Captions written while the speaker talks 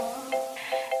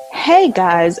Hey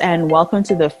guys, and welcome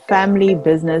to the Family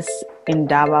Business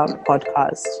Indaba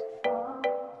podcast.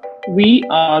 We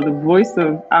are the voice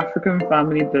of African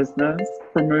family business,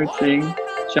 promoting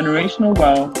generational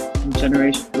wealth and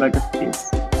generational legacies.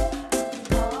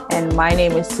 And my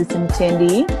name is Susan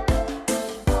Tendi.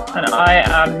 And I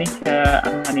am Nika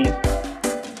Amani.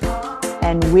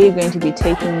 And we're going to be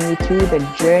taking you through the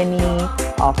journey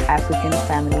of African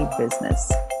family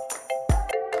business.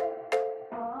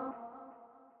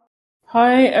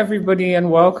 Hi, everybody,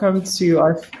 and welcome to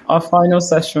our final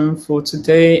session for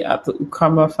today at the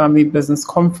Ukama Family Business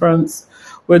Conference.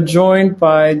 We're joined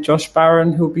by Josh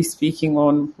Barron, who will be speaking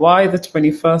on why the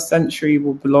 21st century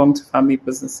will belong to family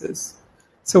businesses.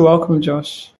 So welcome,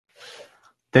 Josh.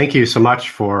 Thank you so much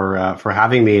for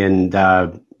having me, and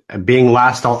being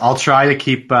last. I'll try to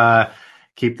keep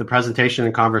the presentation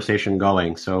and conversation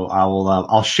going. So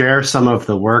I'll share some of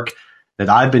the work that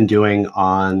I've been doing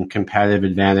on competitive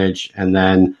advantage, and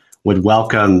then would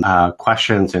welcome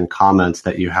questions and comments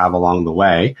that you have along the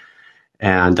way.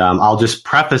 And I'll just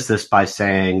preface this by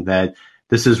saying that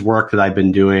this is work that I've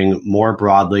been doing more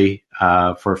broadly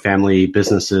for family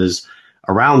businesses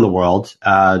around the world,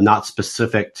 not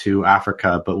specific to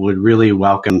Africa, but would really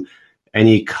welcome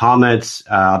any comments,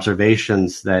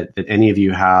 observations that any of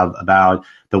you have about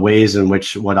the ways in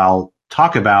which what I'll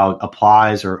talk about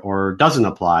applies or doesn't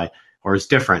apply, or is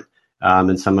different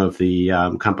in some of the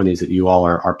companies that you all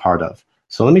are part of.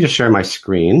 So let me just share my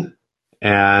screen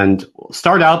and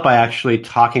start out by actually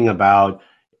talking about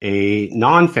a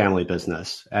non-family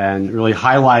business and really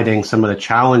highlighting some of the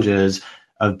challenges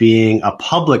of being a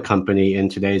public company in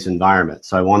today's environment.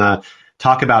 So I want to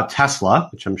talk about Tesla,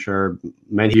 which I'm sure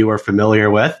many of you are familiar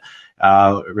with,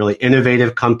 a really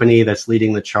innovative company that's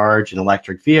leading the charge in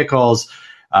electric vehicles.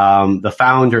 The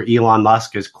founder, Elon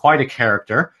Musk, is quite a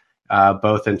character.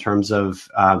 Both in terms of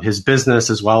his business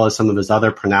as well as some of his other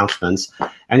pronouncements.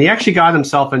 And he actually got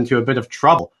himself into a bit of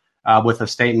trouble with a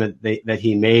statement that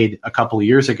he made a couple of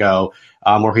years ago,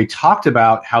 where he talked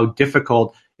about how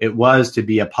difficult it was to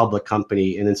be a public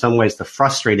company, and in some ways the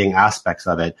frustrating aspects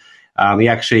of it.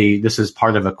 This is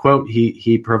part of a quote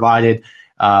he provided,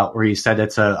 where he said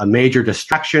it's a major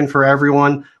distraction for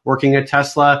everyone working at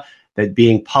Tesla, that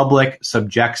being public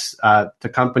subjects the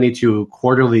company to a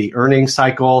quarterly earnings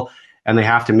cycle, and they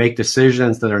have to make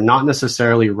decisions that are not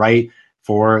necessarily right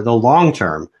for the long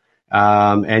term.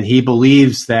 And he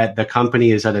believes that the company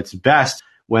is at its best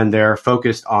when they're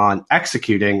focused on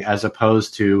executing, as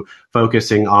opposed to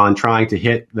focusing on trying to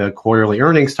hit the quarterly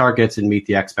earnings targets and meet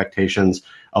the expectations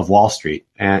of Wall Street.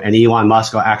 And Elon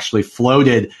Musk actually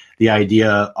floated the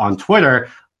idea on Twitter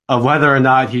of whether or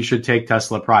not he should take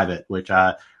Tesla private, which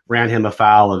ran him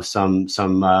afoul of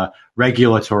some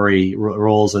regulatory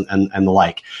rules and the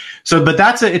like. So, but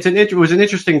it was an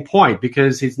interesting point,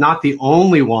 because he's not the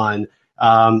only one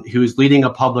who's leading a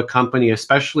public company,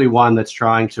 especially one that's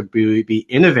trying to be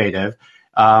innovative,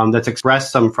 that's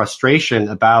expressed some frustration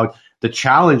about the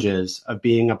challenges of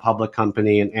being a public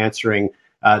company and answering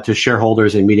to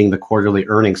shareholders and meeting the quarterly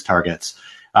earnings targets.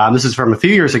 This is from a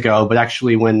few years ago, but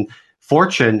actually when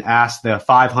Fortune asked the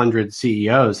 500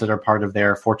 CEOs that are part of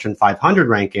their Fortune 500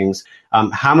 rankings,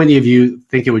 how many of you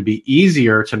think it would be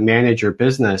easier to manage your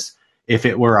business if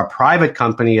it were a private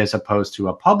company as opposed to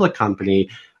a public company?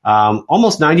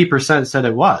 Almost 90% said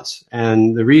it was.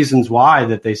 And the reasons why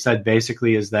that they said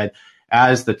basically is that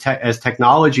as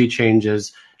technology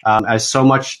changes, as so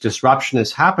much disruption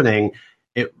is happening,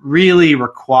 it really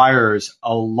requires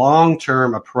a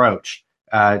long-term approach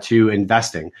to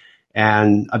investing.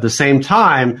 And at the same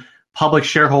time, public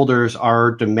shareholders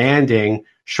are demanding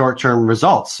short-term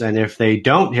results. And if they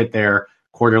don't hit their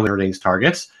quarterly earnings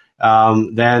targets,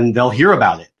 then they'll hear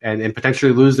about it and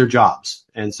potentially lose their jobs.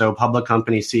 And so public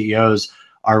company CEOs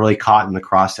are really caught in the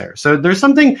crosshair. So there's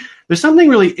something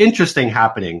really interesting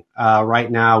happening right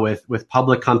now with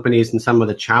public companies and some of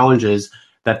the challenges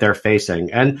that they're facing.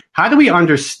 And how do we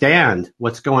understand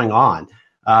what's going on?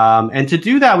 And to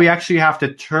do that, we actually have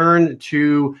to turn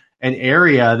to an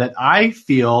area that I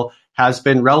feel has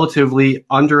been relatively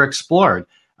underexplored.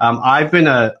 I've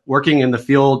been working in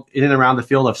and around the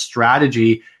field of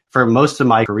strategy for most of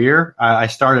my career. I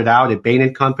started out at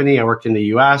Bain & Company. I worked in the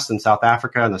US and South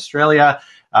Africa and Australia.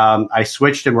 I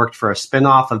switched and worked for a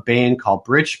spinoff of Bain called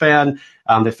Bridgespan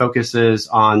that focuses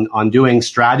on doing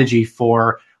strategy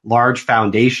for large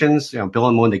foundations, Bill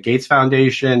and Melinda Gates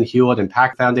Foundation, Hewlett and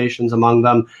Packard Foundations among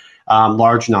them,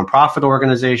 large nonprofit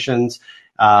organizations.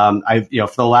 For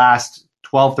the last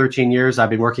 12, 13 years, I've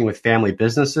been working with family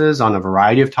businesses on a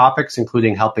variety of topics,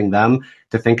 including helping them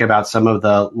to think about some of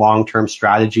the long-term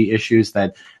strategy issues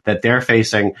that they're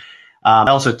facing. I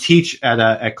also teach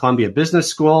at Columbia Business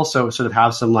School, so sort of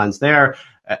have some lens there.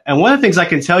 And one of the things I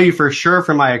can tell you for sure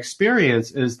from my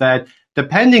experience is that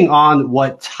depending on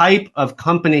what type of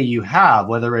company you have,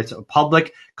 whether it's a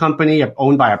public company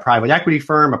owned by a private equity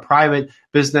firm, a private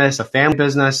business, a family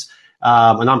business,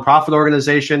 a nonprofit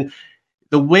organization,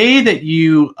 the way that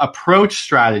you approach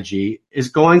strategy is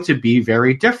going to be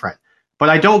very different. But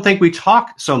I don't think we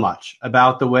talk so much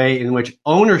about the way in which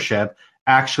ownership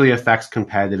actually affects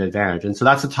competitive advantage. And so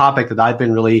that's a topic that I've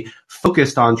been really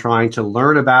focused on trying to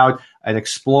learn about and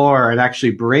explore and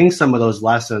actually bring some of those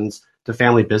lessons to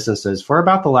family businesses for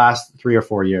about the last 3 or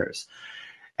 4 years.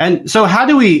 And so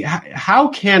how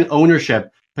can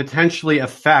ownership potentially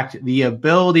affect the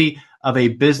ability of a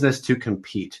business to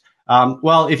compete?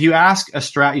 Well, if you ask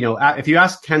if you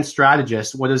ask 10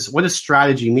 strategists, what does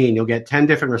strategy mean? You'll get 10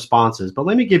 different responses. But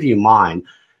let me give you mine.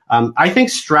 I think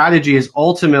strategy is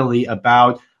ultimately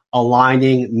about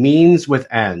aligning means with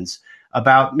ends,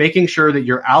 about making sure that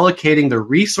you're allocating the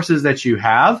resources that you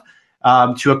have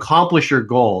to accomplish your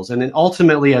goals. And then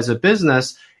ultimately, as a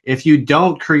business, if you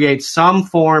don't create some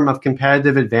form of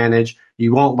competitive advantage,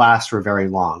 you won't last for very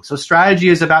long. So strategy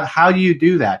is about how do you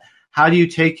do that? How do you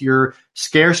take your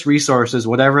scarce resources,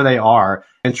 whatever they are,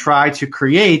 and try to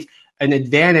create an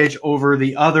advantage over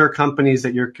the other companies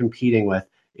that you're competing with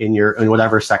in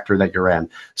whatever sector that you're in?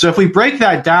 So if we break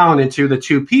that down into the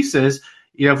two pieces,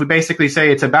 if we basically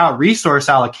say it's about resource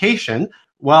allocation,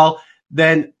 well,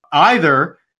 then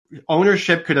either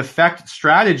ownership could affect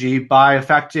strategy by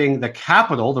affecting the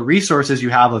capital, the resources you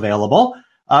have available,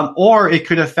 or it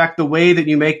could affect the way that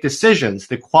you make decisions,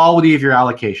 the quality of your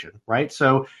allocation, right?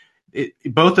 So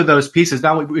both of those pieces.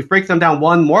 Now, we break them down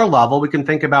one more level. We can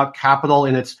think about capital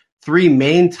in its three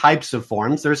main types of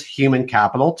forms. There's human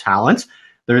capital, talent.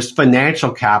 There's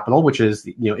financial capital, which is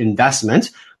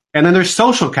investment. And then there's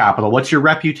social capital. What's your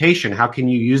reputation? How can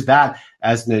you use that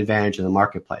as an advantage in the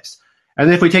marketplace?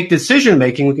 And if we take decision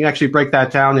making, we can actually break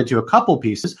that down into a couple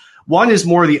pieces. One is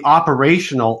more the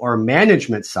operational or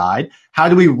management side. How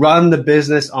do we run the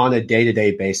business on a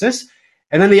day-to-day basis?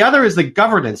 And then the other is the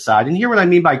governance side. And here what I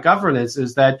mean by governance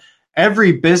is that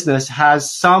every business has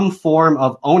some form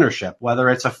of ownership, whether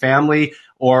it's a family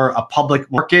or a public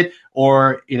market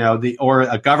or or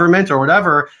a government or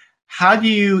whatever. How do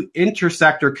you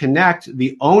intersect or connect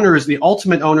the owners, the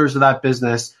ultimate owners of that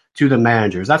business, to the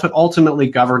managers? That's what ultimately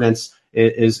governance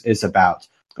is about.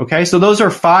 Okay, so those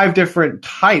are 5 different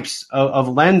types of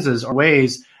lenses or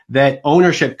ways that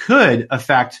ownership could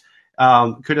affect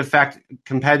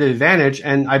competitive advantage.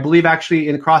 And I believe actually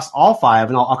across all 5,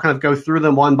 and I'll kind of go through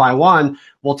them one by one,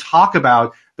 we'll talk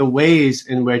about the ways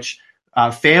in which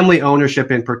family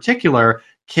ownership in particular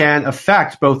can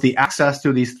affect both the access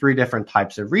to these 3 different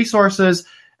types of resources,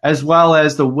 as well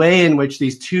as the way in which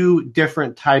these 2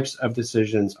 different types of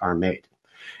decisions are made.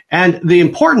 And the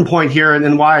important point here,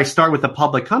 and why I start with the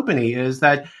public company, is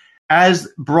that as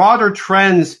broader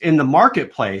trends in the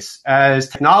marketplace, as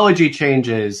technology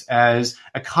changes, as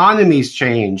economies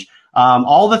change,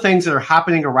 all the things that are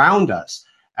happening around us,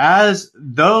 as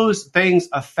those things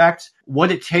affect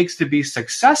what it takes to be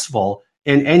successful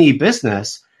in any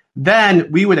business, then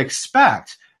we would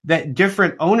expect that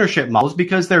different ownership models,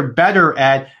 because they're better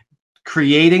at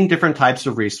creating different types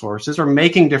of resources or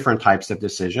making different types of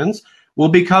decisions, will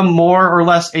become more or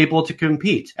less able to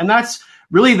compete. And that's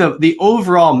really the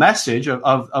overall message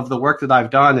of the work that I've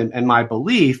done, and my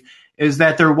belief is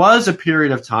that there was a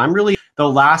period of time, really the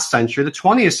last century, the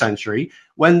 20th century,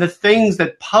 when the things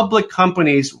that public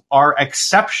companies are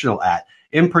exceptional at,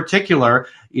 in particular,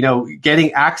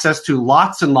 getting access to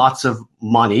lots and lots of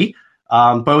money,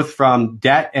 both from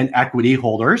debt and equity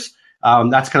holders.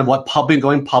 That's kind of what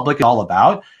going public is all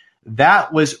about.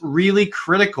 That was really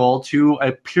critical to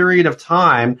a period of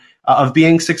time of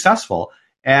being successful.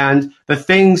 And the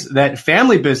things that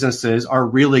family businesses are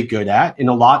really good at in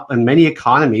many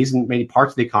economies and many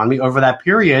parts of the economy over that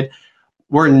period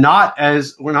were not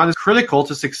as critical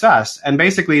to success. And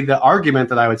basically the argument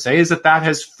that I would say is that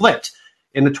has flipped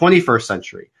in the 21st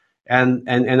century. And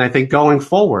I think going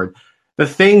forward, the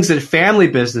things that family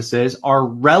businesses are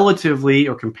relatively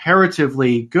or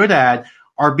comparatively good at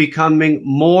are becoming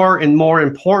more and more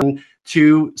important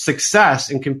to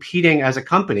success in competing as a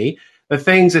company. The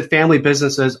things that family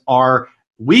businesses are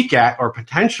weak at or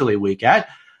potentially weak at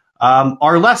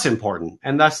are less important.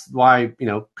 And that's why,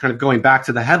 kind of going back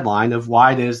to the headline of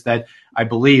why it is that I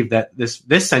believe that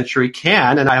this century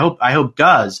can, and I hope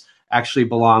does, actually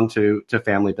belong to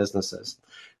family businesses.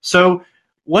 So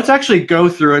let's actually go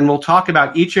through and we'll talk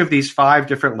about each of these 5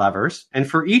 different levers. And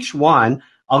for each one,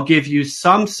 I'll give you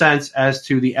some sense as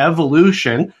to the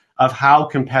evolution of how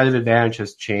competitive advantage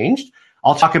has changed.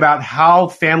 I'll talk about how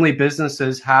family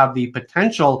businesses have the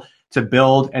potential to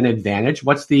build an advantage.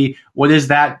 What is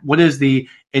the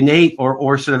innate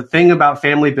or sort of thing about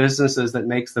family businesses that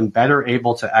makes them better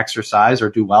able to exercise or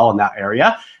do well in that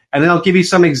area? And then I'll give you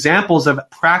some examples of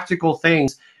practical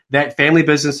things that family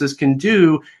businesses can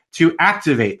do to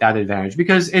activate that advantage.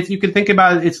 Because if you can think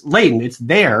about it, it's latent, it's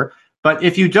there, but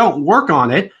if you don't work on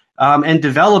it and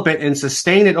develop it and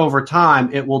sustain it over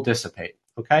time, it will dissipate.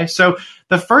 Okay, so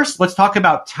let's talk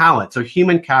about talent. So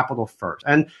human capital first.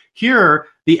 And here,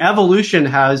 the evolution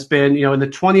has been, in the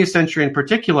 20th century in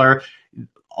particular,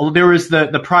 there was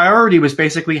the priority was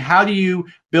basically how do you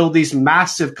build these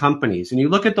massive companies? And you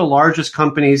look at the largest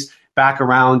companies back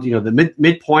around, the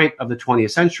midpoint of the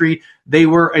 20th century, they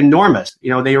were enormous.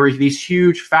 They were these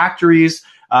huge factories,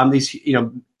 these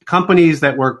companies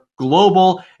that were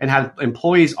global and had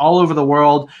employees all over the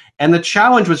world. And the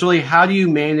challenge was really, how do you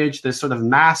manage this sort of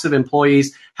massive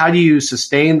employees? How do you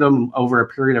sustain them over a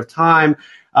period of time?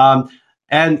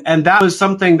 And that was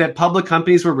something that public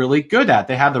companies were really good at.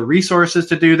 They had the resources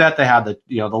to do that. They had the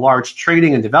large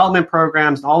training and development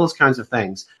programs and all those kinds of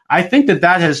things. I think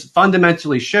that has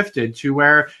fundamentally shifted to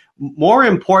where more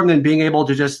important than being able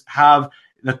to just have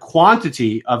the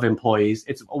quantity of employees,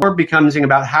 it's more becoming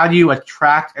about how do you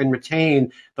attract and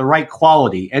retain the right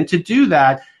quality. And to do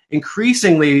that,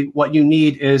 increasingly, what you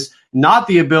need is not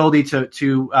the ability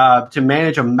to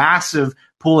manage a massive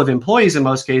pool of employees in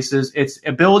most cases. It's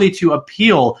ability to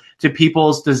appeal to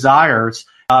people's desires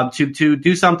to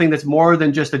do something that's more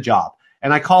than just a job.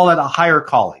 And I call that a higher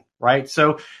calling, right?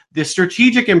 So the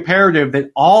strategic imperative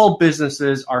that all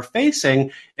businesses are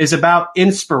facing is about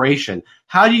inspiration.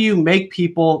 How do you make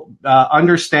people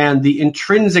understand the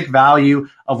intrinsic value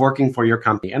of working for your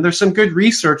company? And there's some good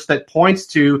research that points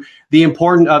to the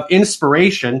importance of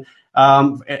inspiration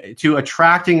to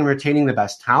attracting and retaining the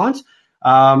best talent,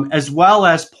 as well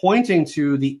as pointing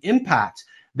to the impact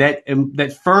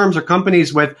that firms or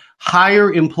companies with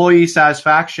higher employee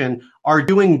satisfaction are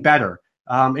doing better.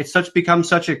 It's become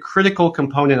such a critical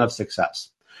component of success.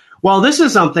 Well, this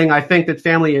is something I think that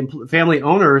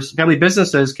family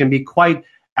businesses can be quite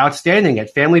outstanding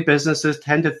at. Family businesses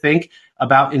tend to think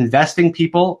about investing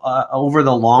people over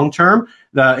the long term.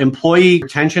 The employee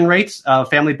retention rates of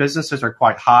family businesses are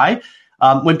quite high.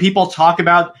 When people talk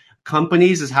about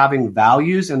companies as having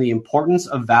values and the importance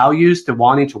of values to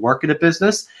wanting to work at a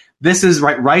business, this is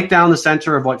right down the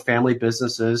center of what family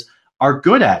businesses are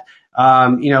good at.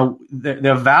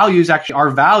 The values, actually,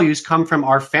 our values come from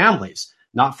our families,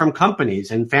 not from companies.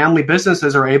 And family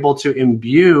businesses are able to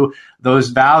imbue those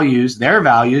values, their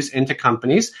values, into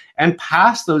companies and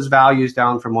pass those values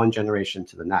down from one generation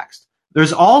to the next.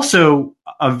 There's also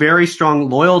a very strong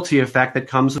loyalty effect that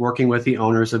comes working with the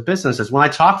owners of businesses. When I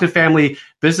talk to family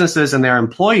businesses and their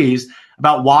employees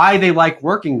about why they like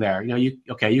working there,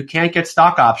 you can't get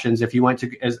stock options if you went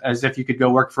to as if you could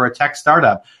go work for a tech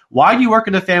startup. Why do you work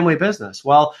at a family business?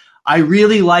 Well, I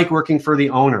really like working for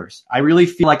the owners. I really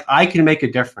feel like I can make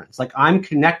a difference. Like I'm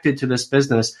connected to this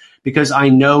business because I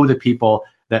know the people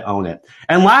that own it.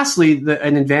 And lastly,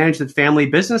 an advantage that family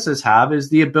businesses have is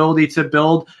the ability to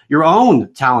build your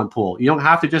own talent pool. You don't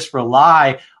have to just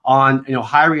rely on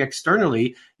hiring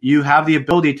externally. You have the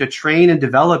ability to train and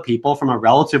develop people from a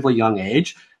relatively young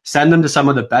age, send them to some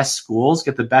of the best schools,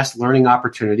 get the best learning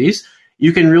opportunities.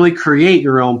 You can really create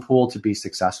your own pool to be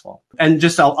successful. And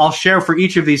I'll share for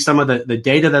each of these some of the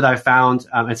data that I found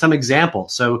and some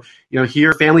examples. So,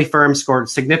 here family firms scored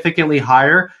significantly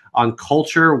higher on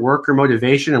culture, worker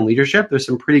motivation, and leadership. There's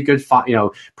some pretty good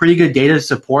data to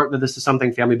support that this is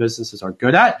something family businesses are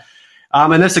good at.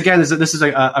 And this again is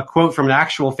a quote from an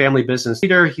actual family business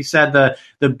leader. He said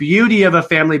the beauty of a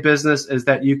family business is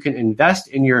that you can invest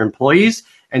in your employees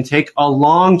and take a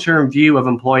long-term view of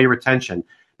employee retention.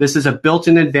 This is a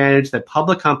built-in advantage that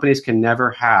public companies can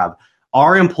never have.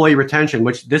 Our employee retention,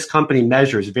 which this company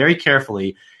measures very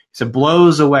carefully, so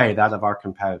blows away that of our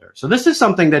competitors. So this is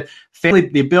something that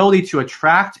the ability to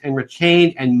attract and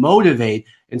retain and motivate,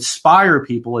 inspire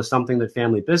people is something that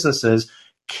family businesses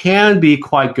can be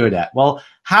quite good at. Well,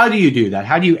 how do you do that?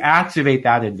 How do you activate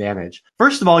that advantage?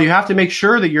 First of all, you have to make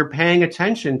sure that you're paying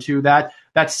attention to that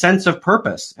sense of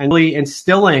purpose and really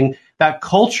instilling that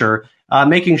culture,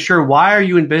 making sure why are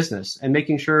you in business and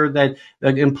making sure that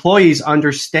employees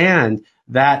understand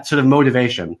that sort of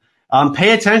motivation.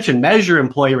 Pay attention, measure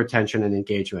employee retention and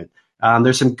engagement.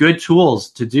 There's some good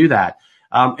tools to do that.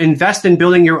 Invest in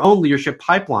building your own leadership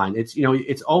pipeline.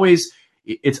 It's always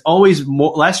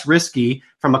less risky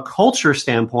from a culture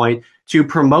standpoint to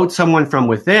promote someone from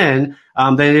within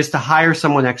than it is to hire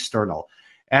someone external.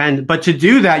 But to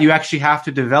do that, you actually have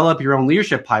to develop your own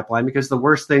leadership pipeline, because the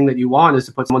worst thing that you want is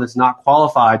to put someone that's not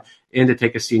qualified in to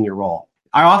take a senior role.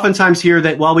 I oftentimes hear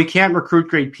that, well, we can't recruit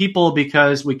great people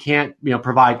because we can't,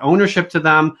 provide ownership to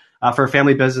them for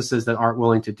family businesses that aren't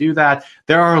willing to do that.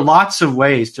 There are lots of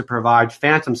ways to provide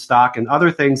phantom stock and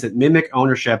other things that mimic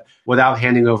ownership without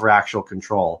handing over actual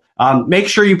control. Make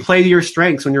sure you play to your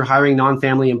strengths when you're hiring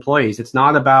non-family employees. It's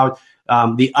not about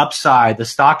the upside, the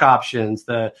stock options,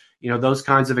 those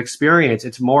kinds of experience.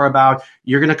 It's more about,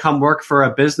 you're going to come work for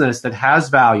a business that has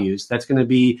values, that's going to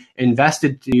be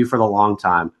invested to you for the long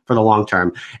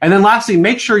term. And then lastly,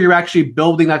 make sure you're actually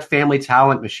building that family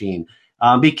talent machine.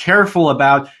 Be careful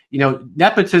about,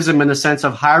 nepotism in the sense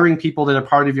of hiring people that are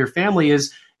part of your family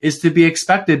is to be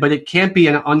expected, but it can't be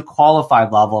an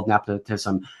unqualified level of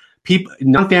nepotism.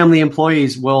 Non-family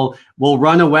employees will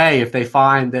run away if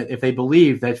they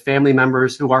believe that family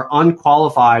members who are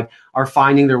unqualified are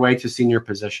finding their way to senior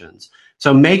positions.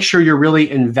 So make sure you're really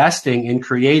investing in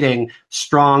creating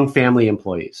strong family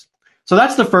employees. So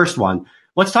that's the first one.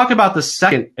 Let's talk about the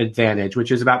second advantage,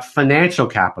 which is about financial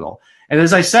capital. And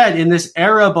as I said, in this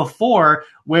era before,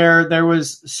 where there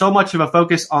was so much of a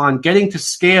focus on getting to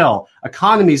scale,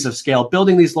 economies of scale,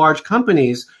 building these large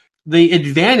companies,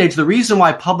 the reason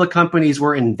why public companies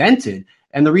were invented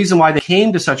and the reason why they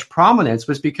came to such prominence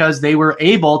was because they were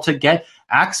able to get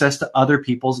access to other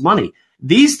people's money.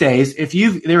 These days,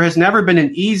 there has never been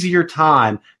an easier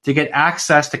time to get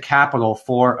access to capital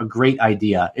for a great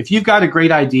idea. If you've got a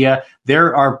great idea,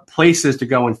 there are places to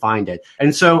go and find it.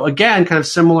 And so again, kind of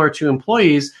similar to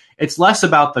employees, it's less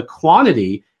about the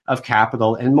quantity of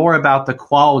capital and more about the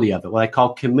quality of it, what I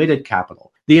call committed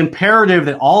capital. The imperative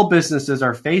that all businesses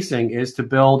are facing is to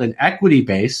build an equity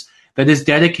base that is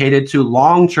dedicated to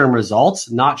long-term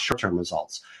results, not short-term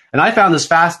results. And I found this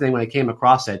fascinating when I came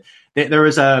across it. There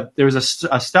was a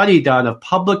study done of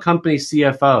public company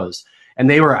CFOs, and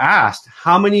they were asked,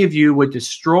 how many of you would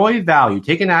destroy value,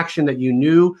 take an action that you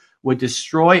knew would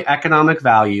destroy economic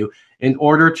value in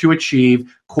order to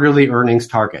achieve quarterly earnings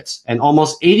targets? And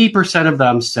almost 80% of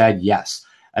them said yes.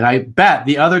 And I bet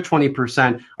the other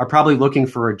 20% are probably looking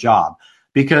for a job,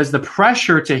 because the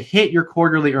pressure to hit your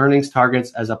quarterly earnings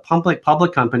targets as a public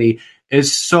company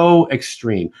is so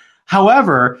extreme.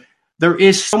 However, there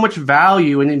is so much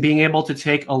value in being able to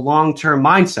take a long-term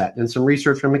mindset. And some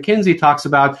research from McKinsey talks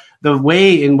about the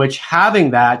way in which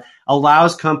having that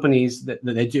allows companies that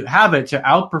they do have it to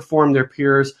outperform their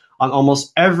peers on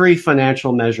almost every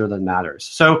financial measure that matters.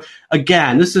 So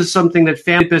again, this is something that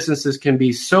family businesses can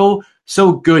be so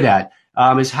good at,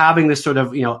 is having this sort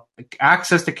of,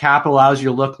 access to capital allows you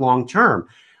to look long-term.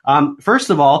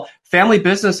 First of all, family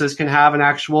businesses can have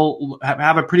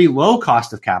have a pretty low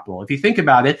cost of capital. If you think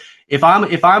about it, if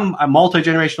I'm a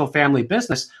multi-generational family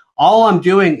business, all I'm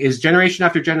doing is generation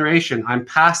after generation, I'm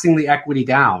passing the equity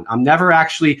down. I'm never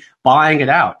actually buying it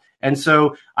out. And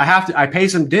so I pay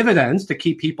some dividends to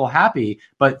keep people happy,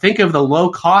 but think of the low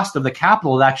cost of the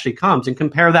capital that actually comes and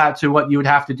compare that to what you would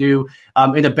have to do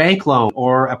in a bank loan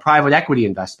or a private equity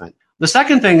investment. The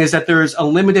second thing is that there's a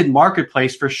limited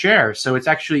marketplace for shares. So it's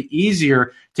actually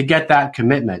easier to get that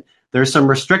commitment. There's some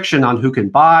restriction on who can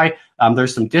buy.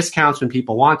 There's some discounts when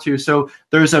people want to. So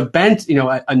there's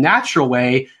a natural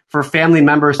way for family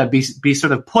members to be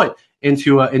sort of put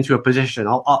into a position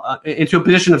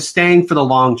of staying for the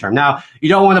long term. Now, you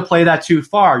don't want to play that too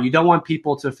far. You don't want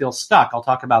people to feel stuck. I'll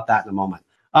talk about that in a moment.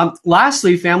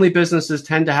 Lastly, family businesses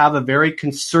tend to have a very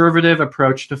conservative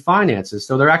approach to finances.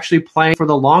 So they're actually playing for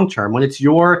the long term. When it's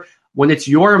your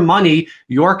money,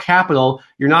 your capital,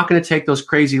 you're not going to take those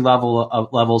crazy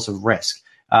levels of risk.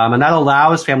 And that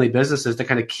allows family businesses to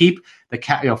kind of keep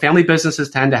family businesses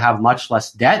tend to have much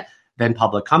less debt than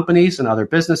public companies and other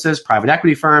businesses, private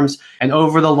equity firms. And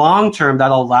over the long term,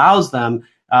 that allows them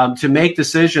to make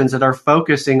decisions that are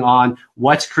focusing on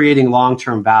what's creating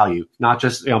long-term value, not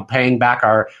just paying back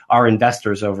our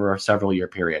investors over a several-year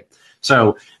period.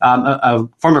 So a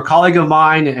former colleague of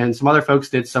mine and some other folks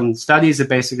did some studies that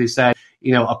basically said,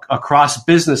 across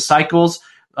business cycles,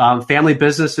 family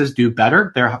businesses do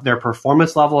better. Their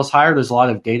performance level is higher. There's a lot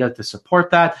of data to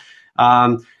support that.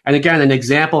 And again, an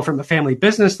example from a family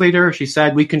business leader, she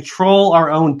said, we control our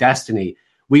own destiny.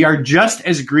 We are just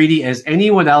as greedy as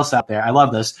anyone else out there. I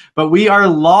love this, but we are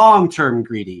long-term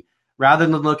greedy rather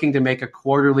than looking to make a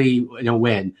quarterly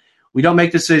win. We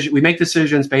make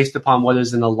decisions based upon what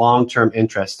is in the long-term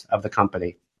interest of the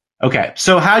company. Okay,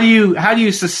 so how do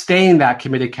you sustain that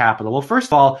committed capital? Well, first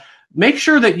of all, make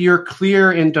sure that you're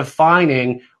clear in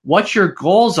defining what your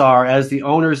goals are as the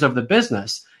owners of the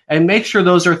business, and make sure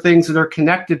those are things that are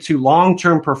connected to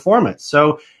long-term performance.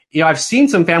 So, I've seen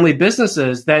some family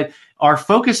businesses that are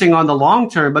focusing on the long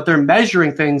term, but they're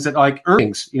measuring things at like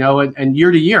earnings, and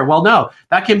year to year. Well, no,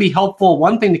 that can be helpful.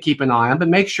 One thing to keep an eye on, but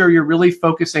make sure you're really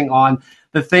focusing on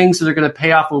the things that are going to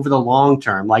pay off over the long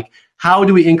term. Like, how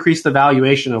do we increase the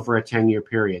valuation over a 10-year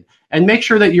period? And make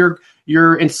sure that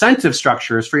your incentive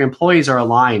structures for your employees are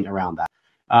aligned around that.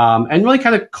 And really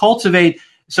kind of cultivate.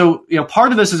 So,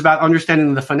 part of this is about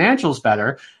understanding the financials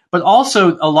better, but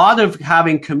also a lot of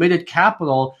having committed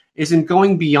capital is in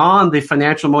going beyond the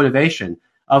financial motivation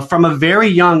of, from a very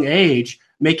young age,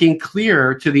 making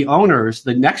clear to the owners,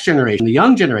 the next generation, the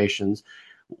young generations,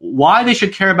 why they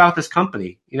should care about this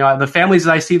company. The families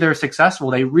that I see that are successful,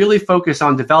 they really focus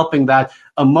on developing that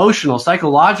emotional,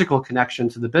 psychological connection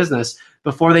to the business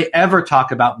before they ever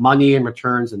talk about money and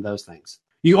returns and those things.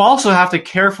 You also have to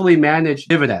carefully manage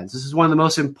dividends. This is one of the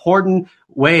most important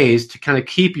ways to kind of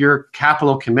keep your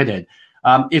capital committed.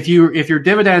 If your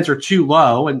dividends are too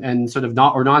low and sort of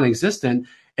non-existent,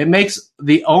 it makes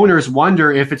the owners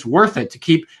wonder if it's worth it to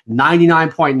keep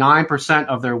 99.9%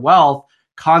 of their wealth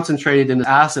concentrated in an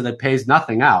asset that pays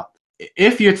nothing out.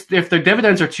 If the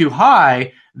dividends are too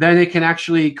high, then it can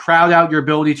actually crowd out your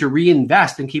ability to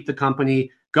reinvest and keep the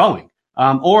company going.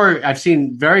 Or I've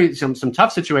seen some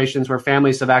tough situations where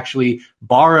families have actually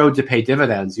borrowed to pay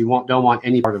dividends. You don't want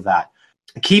any part of that.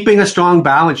 Keeping a strong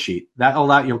balance sheet that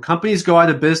companies go out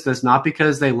of business not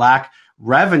because they lack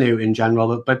revenue in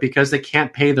general, but because they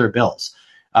can't pay their bills.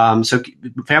 So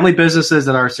family businesses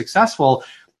that are successful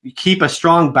keep a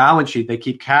strong balance sheet. They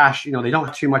keep cash. They don't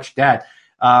have too much debt.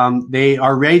 They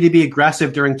are ready to be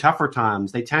aggressive during tougher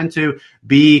times. They tend to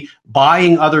be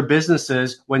buying other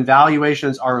businesses when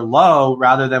valuations are low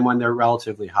rather than when they're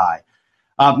relatively high.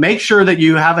 Make sure that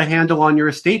you have a handle on your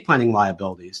estate planning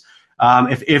liabilities.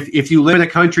 If you live in a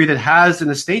country that has an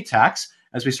estate tax,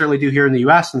 as we certainly do here in the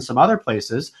US and some other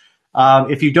places,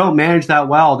 if you don't manage that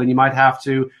well, then you might have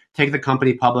to take the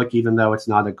company public, even though it's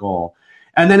not a goal.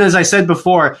 And then, as I said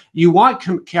before, you want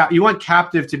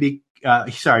capital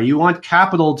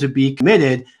to be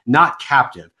committed, not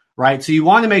captive, right? So you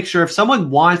want to make sure if someone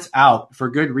wants out for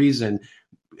good reason,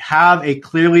 have a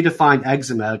clearly defined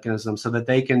exit mechanism so that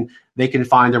they can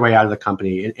find their way out of the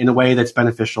company in a way that's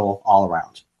beneficial all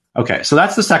around. Okay, so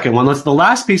that's the second one. The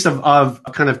last piece of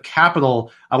kind of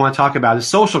capital I want to talk about is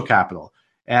social capital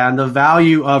and the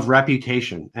value of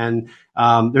reputation. And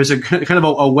there's a kind of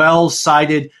a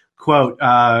well-cited quote,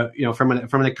 from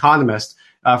an economist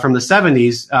from the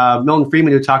 70s, Milton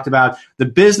Friedman, who talked about the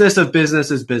business of business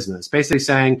is business, basically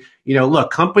saying, look,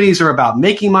 companies are about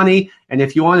making money, and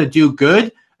if you want to do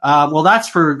good, well, that's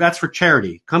for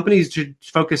charity. Companies should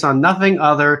focus on nothing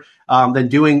other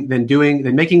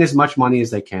than making as much money as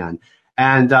they can,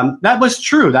 and that was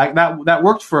true. That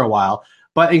worked for a while.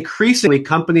 But increasingly,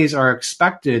 companies are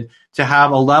expected to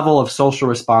have a level of social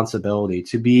responsibility,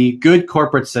 to be good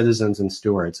corporate citizens and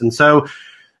stewards. And so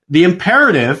the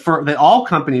imperative that all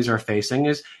companies are facing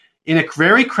is, in a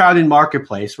very crowded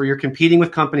marketplace where you're competing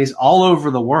with companies all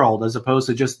over the world, as opposed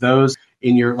to just those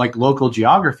in your local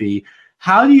geography,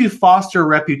 how do you foster a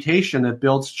reputation that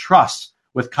builds trust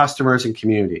with customers and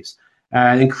communities?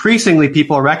 And increasingly,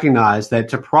 people recognize that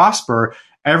to prosper,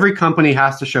 every company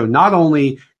has to show not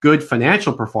only good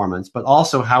financial performance, but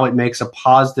also how it makes a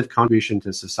positive contribution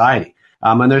to society.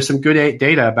 And there's some good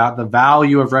data about the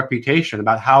value of reputation,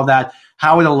 about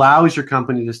how it allows your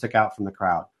company to stick out from the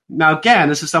crowd. Now, again,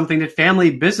 this is something that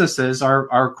family businesses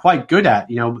are quite good at.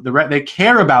 They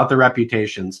care about their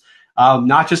reputations,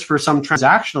 not just for some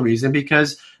transactional reason,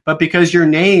 but because your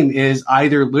name is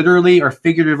either literally or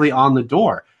figuratively on the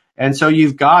door. And so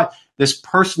you've got this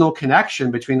personal connection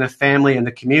between the family and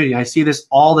the community. I see this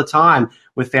all the time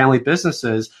with family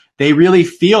businesses. They really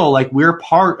feel like we're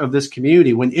part of this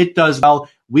community. When it does well,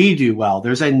 we do well.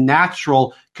 There's a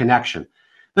natural connection.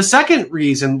 The second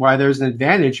reason why there's an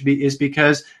advantage is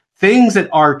because things that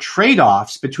are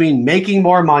trade-offs between making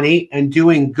more money and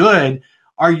doing good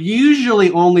are usually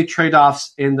only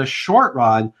trade-offs in the short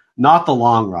run, not the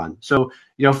long run. So,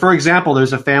 for example,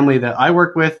 there's a family that I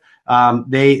work with.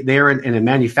 They're in a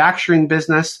manufacturing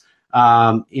business,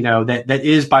 that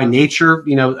is by nature,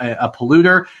 a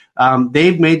polluter.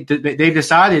 They've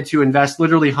decided to invest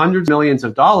literally hundreds of millions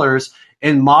of dollars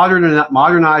in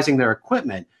modernizing their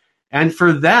equipment. And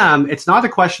for them, it's not a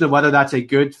question of whether that's a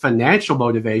good financial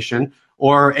motivation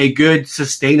or a good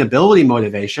sustainability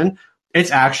motivation.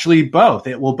 It's actually both.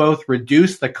 It will both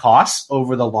reduce the costs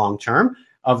over the long term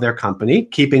of their company,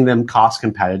 keeping them cost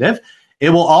competitive. It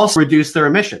will also reduce their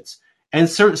emissions. And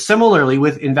similarly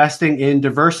with investing in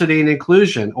diversity and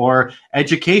inclusion or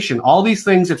education, all these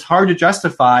things, it's hard to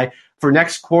justify for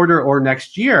next quarter or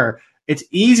next year. it's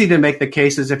easy to make the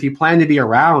cases if you plan to be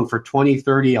around for 20,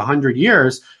 30, 100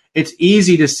 years, it's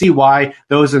easy to see why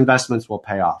those investments will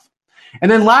pay off. And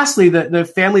then lastly, the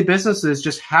family businesses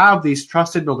just have these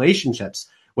trusted relationships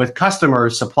with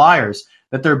customers, suppliers,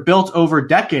 that they're built over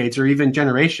decades or even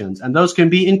generations. And those can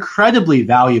be incredibly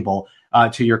valuable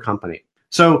to your company.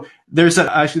 So there's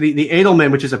actually the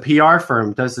Edelman, which is a PR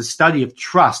firm, does the study of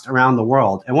trust around the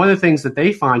world. And one of the things that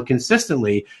they find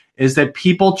consistently is that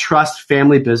people trust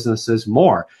family businesses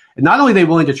more. And not only are they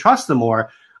willing to trust them more,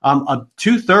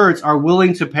 2/3 are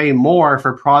willing to pay more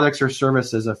for products or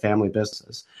services of family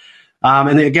businesses.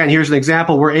 And again, here's an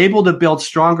example. We're able to build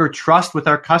stronger trust with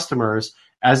our customers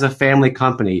as a family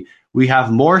company. We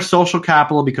have more social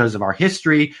capital because of our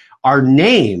history. Our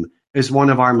name is one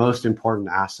of our most important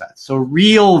assets. So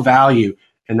real value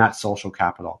in that social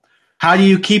capital. How do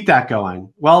you keep that going?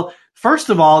 Well, first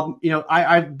of all,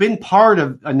 I've been part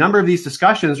of a number of these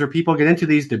discussions where people get into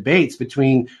these debates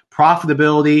between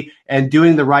profitability and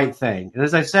doing the right thing. And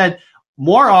as I said,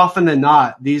 more often than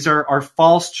not, these are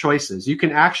false choices. You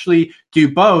can actually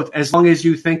do both as long as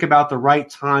you think about the right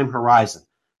time horizon,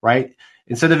 right?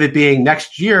 Instead of it being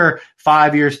next year,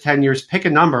 5 years, 10 years, pick a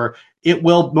number,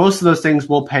 most of those things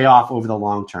will pay off over the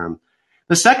long term.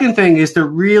 The second thing is to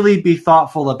really be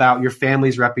thoughtful about your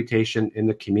family's reputation in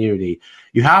the community.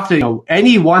 You have to,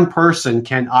 any one person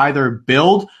can either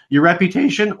build your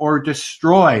reputation or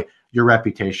destroy your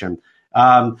reputation.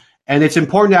 And it's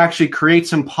important to actually create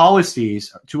some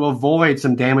policies to avoid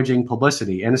some damaging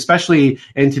publicity. And especially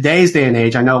in today's day and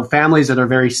age, I know families that are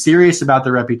very serious about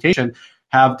their reputation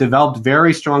have developed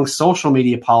very strong social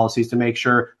media policies to make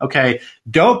sure, okay,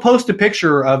 don't post a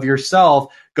picture of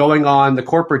yourself going on the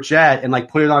corporate jet and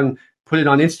put it on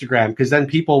Instagram, because then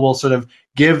people will sort of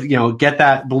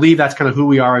believe that's kind of who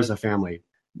we are as a family.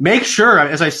 Make sure,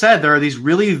 as I said, there are these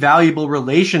really valuable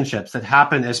relationships that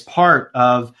happen as part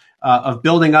of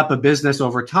building up a business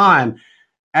over time.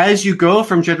 As you go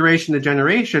from generation to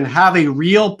generation, have a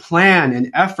real plan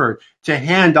and effort to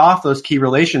hand off those key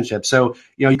relationships. So,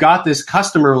 you got this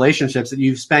customer relationships that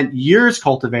you've spent years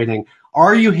cultivating.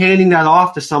 Are you handing that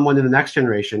off to someone in the next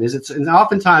generation? And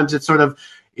oftentimes it's sort of,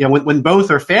 when both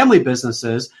are family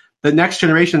businesses, the next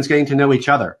generation is getting to know each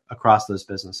other across those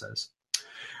businesses.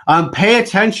 Pay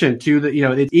attention to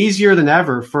it's easier than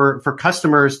ever for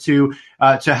customers to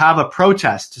have a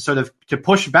protest, to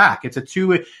push back.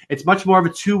 It's much more of a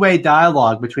two-way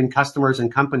dialogue between customers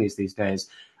and companies these days.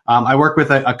 I work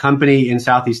with a company in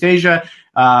Southeast Asia,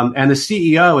 and the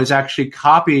CEO is actually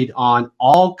copied on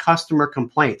all customer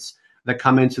complaints that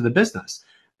come into the business.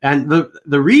 And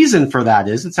the reason for that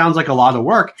is, it sounds like a lot of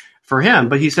work for him,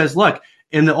 but he says, look,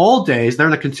 in the old days, they're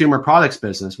in the consumer products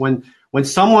business. When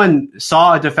someone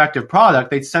saw a defective product,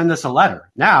 they'd send us a letter.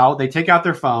 Now they take out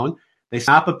their phone, they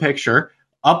snap a picture,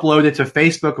 upload it to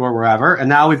Facebook or wherever, and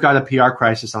now we've got a PR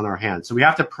crisis on our hands. So we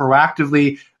have to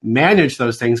proactively manage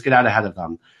those things, get out ahead of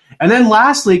them. And then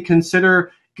lastly,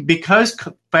 consider, because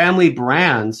family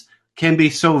brands can be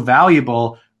so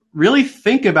valuable, really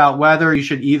think about whether you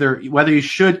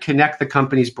should connect the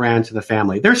company's brand to the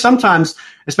family. There's sometimes,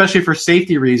 especially for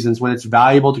safety reasons, when it's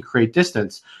valuable to create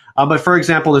distance. But for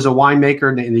example, there's a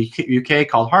winemaker in the UK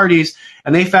called Hardy's,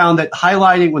 and they found that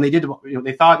highlighting, when they did,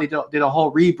 they thought they did a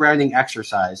whole rebranding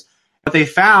exercise. What they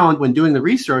found when doing the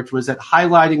research was that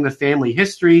highlighting the family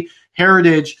history,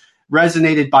 heritage,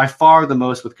 resonated by far the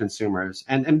most with consumers.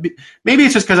 And maybe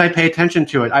it's just because I pay attention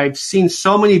to it. I've seen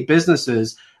so many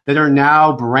businesses that are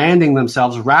now branding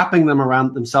themselves, wrapping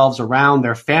themselves around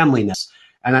their familyness.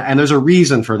 And there's a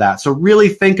reason for that. So really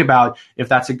think about if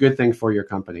that's a good thing for your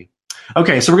company.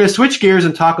 Okay, so we're going to switch gears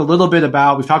and talk a little bit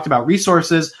about, we've talked about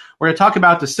resources, we're going to talk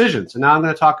about decisions. And now I'm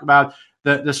going to talk about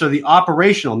the sort of the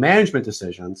operational management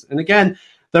decisions. And again,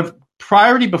 the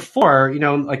priority before,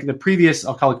 like the previous,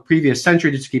 I'll call it previous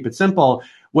century, just to keep it simple,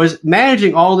 was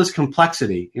managing all this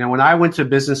complexity. When I went to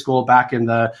business school back in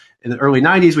the early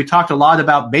 90s, we talked a lot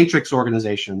about matrix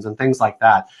organizations and things like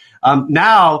that.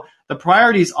 Now, the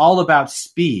priority is all about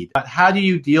speed. But how do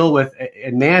you deal with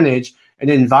and manage an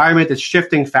environment that's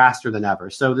shifting faster than ever?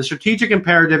 So the strategic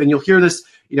imperative, and you'll hear this,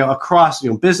 across,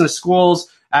 business schools,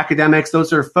 academics, those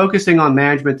that are focusing on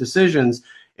management decisions,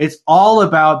 it's all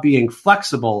about being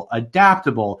flexible,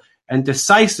 adaptable, and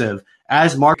decisive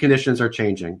as market conditions are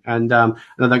changing. And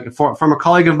from a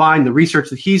colleague of mine, the research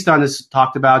that he's done has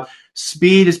talked about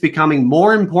speed is becoming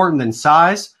more important than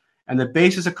size, and the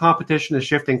basis of competition is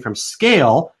shifting from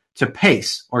scale to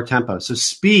pace or tempo. So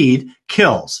speed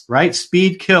kills, right?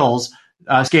 Speed kills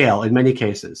scale in many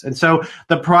cases. And so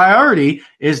the priority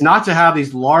is not to have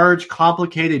these large,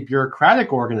 complicated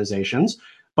bureaucratic organizations,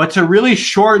 but to really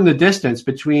shorten the distance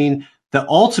between the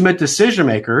ultimate decision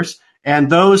makers and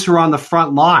those who are on the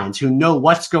front lines, who know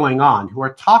what's going on, who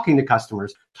are talking to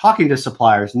customers, talking to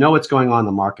suppliers, know what's going on in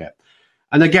the market.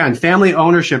 And again, family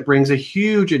ownership brings a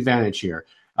huge advantage here.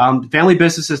 Family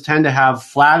businesses tend to have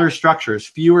flatter structures,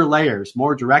 fewer layers,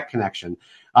 more direct connection.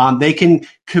 They can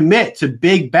commit to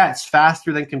big bets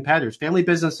faster than competitors. Family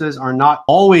businesses are not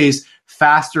always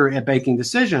faster at making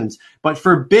decisions, but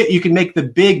you can make the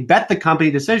big bet the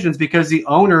company decisions because the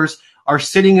owners are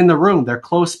sitting in the room. They're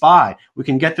close by. We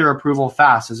can get their approval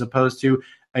fast, as opposed to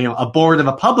a board of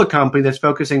a public company that's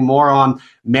focusing more on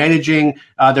managing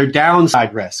their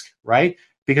downside risk, right?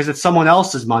 Because it's someone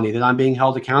else's money that I'm being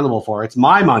held accountable for. It's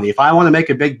my money. If I want to make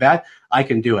a big bet, I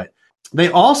can do it. They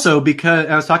also, because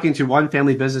I was talking to one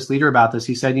family business leader about this,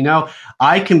 he said,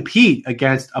 I compete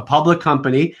against a public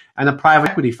company and a private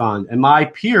equity fund. And my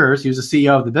peers, he was the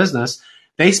CEO of the business,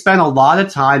 they spend a lot of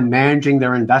time managing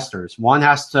their investors. One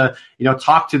has to,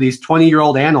 talk to these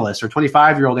 20-year-old analysts or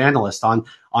 25-year-old analysts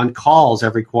on calls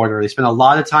every quarter. They spend a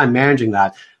lot of time managing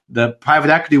that. The private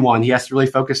equity one, he has to really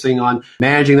focusing on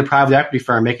managing the private equity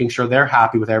firm, making sure they're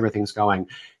happy with everything's going.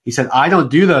 He said, I don't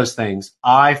do those things.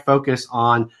 I focus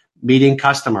on meeting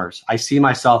customers. I see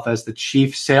myself as the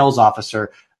chief sales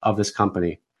officer of this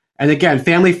company. And again,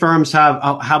 family firms have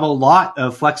a lot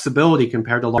of flexibility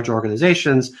compared to large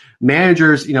organizations.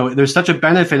 Managers, there's such a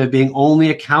benefit of being only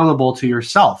accountable to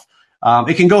yourself.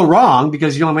 It can go wrong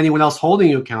because you don't have anyone else holding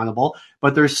you accountable,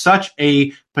 but there's such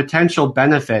a potential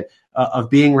benefit of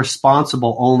being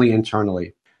responsible only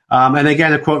internally. And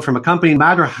again, a quote from a company, no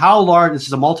matter how large, this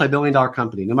is a multi-billion-dollar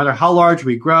company, no matter how large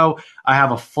we grow, I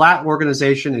have a flat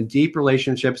organization and deep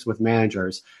relationships with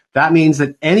managers. That means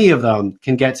that any of them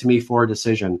can get to me for a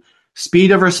decision.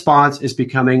 Speed of response is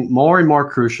becoming more and more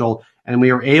crucial, and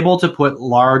we are able to put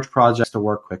large projects to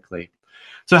work quickly.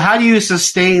 So how do you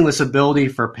sustain this ability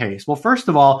for pace? Well, first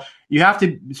of all, you have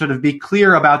to sort of be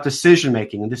clear about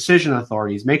decision-making and decision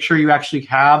authorities. Make sure you actually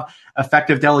have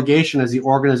effective delegation as the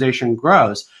organization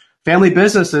grows. Family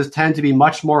businesses tend to be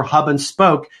much more hub and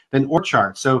spoke than org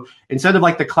charts. So instead of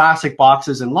like the classic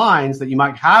boxes and lines that you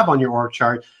might have on your org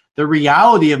chart, the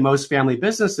reality of most family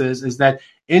businesses is that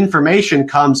information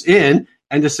comes in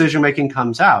and decision-making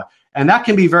comes out. And that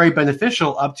can be very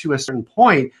beneficial up to a certain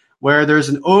point where there's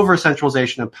an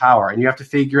over-centralization of power. And you have to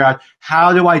figure out,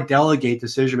 how do I delegate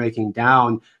decision-making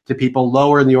down to people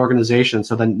lower in the organization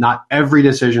so that not every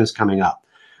decision is coming up?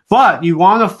 But you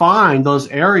want to find those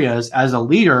areas as a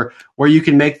leader where you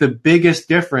can make the biggest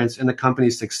difference in the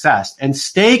company's success and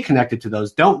stay connected to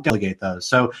those. Don't delegate those.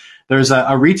 So there's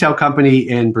a retail company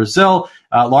in Brazil,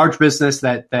 a large business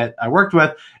that I worked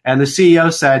with, and the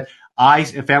CEO said, a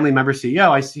family member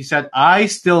CEO, he said, I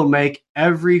still make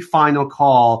every final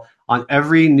call on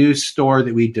every new store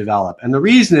that we develop. And the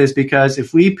reason is because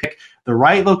if we pick the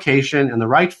right location and the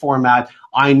right format,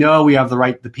 I know we have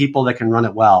the people that can run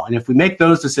it well. And if we make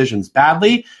those decisions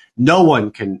badly, no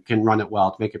one can run it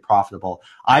well to make it profitable.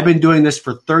 I've been doing this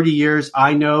for 30 years.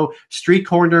 I know street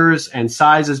corners and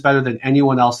sizes better than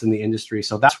anyone else in the industry.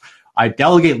 So I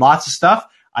delegate lots of stuff.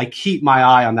 I keep my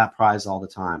eye on that prize all the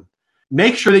time.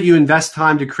 Make sure that you invest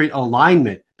time to create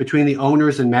alignment between the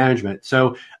owners and management.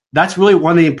 So that's really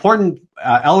one of the important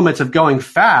elements of going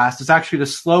fast, is actually to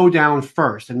slow down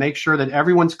first and make sure that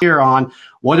everyone's clear on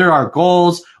what are our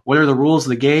goals, what are the rules of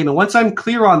the game. And once I'm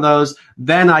clear on those,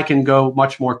 then I can go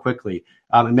much more quickly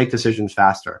and make decisions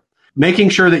faster. Making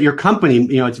sure that your company,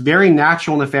 it's very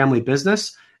natural in a family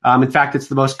business. In fact, it's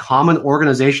the most common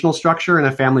organizational structure in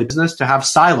a family business to have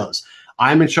silos.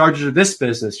 I'm in charge of this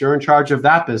business. You're in charge of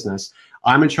that business.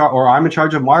 I'm in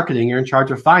charge of marketing. You're in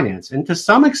charge of finance. And to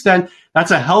some extent,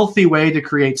 that's a healthy way to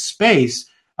create space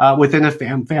within a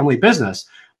family business.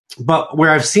 But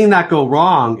where I've seen that go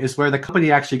wrong is where the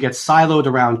company actually gets siloed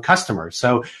around customers.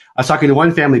 So I was talking to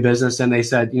one family business, and they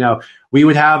said, we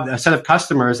would have a set of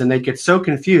customers, and they'd get so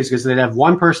confused because they'd have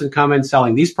one person come in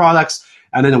selling these products,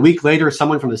 and then a week later,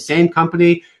 someone from the same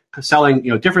company selling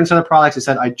different set of products. They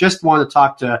said, I just want to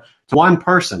talk to one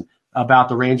person about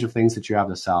the range of things that you have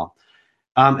to sell.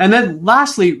 And then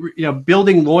lastly,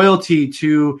 building loyalty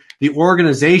to the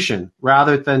organization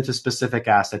rather than to specific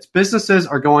assets. Businesses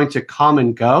are going to come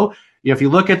and go. If you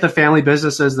look at the family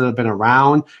businesses that have been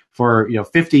around for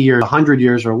 50 years, 100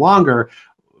 years or longer,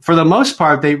 for the most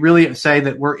part, they really say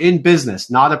that we're in business,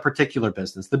 not a particular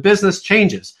business. The business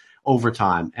changes over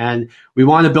time, and we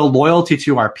want to build loyalty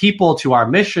to our people, to our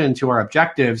mission, to our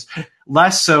objectives,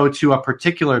 less so to a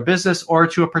particular business or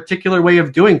to a particular way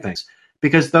of doing things,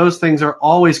 because those things are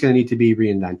always going to need to be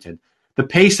reinvented. The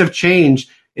pace of change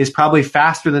is probably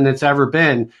faster than it's ever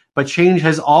been, but change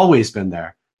has always been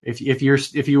there. If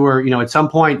you were, at some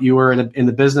point you were in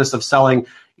the business of selling,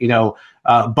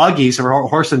 buggies or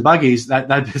horse and buggies, that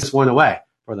business went away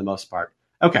for the most part.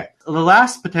 Okay. The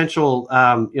last potential,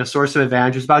 source of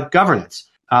advantage is about governance.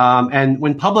 And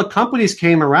when public companies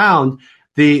came around,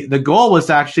 the goal was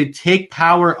to actually take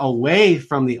power away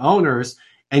from the owners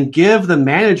and give the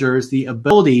managers the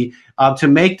ability to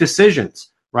make decisions,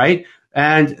 right?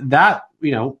 And that,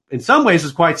 in some ways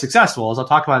is quite successful. As I'll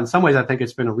talk about, in some ways, I think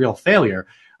it's been a real failure.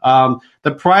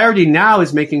 The priority now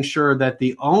is making sure that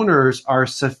the owners are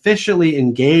sufficiently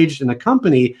engaged in the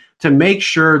company to make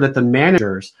sure that the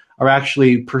managers are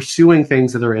actually pursuing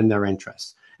things that are in their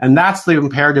interests. And that's the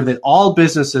imperative that all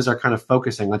businesses are kind of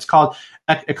focusing. It's called,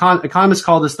 economists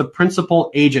call this the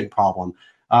principal agent problem.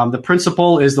 The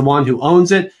principal is the one who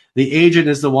owns it. The agent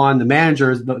is the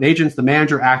agent's the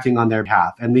manager acting on their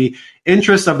behalf. And the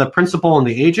interests of the principal and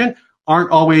the agent aren't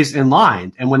always in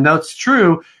line. And when that's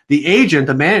true, the agent,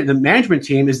 the management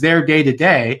team is there day to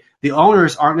day. The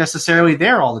owners aren't necessarily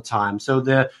there all the time. So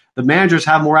the managers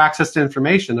have more access to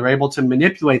information. They're able to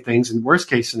manipulate things in worst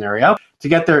case scenario to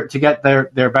get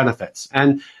their benefits.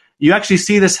 And you actually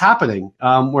see this happening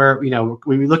where,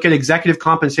 when we look at executive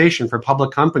compensation for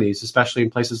public companies, especially in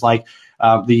places like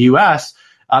the US,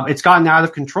 it's gotten out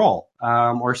of control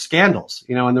or scandals,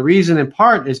 and the reason in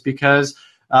part is because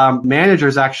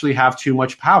managers actually have too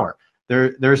much power.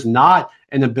 There's not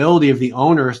an ability of the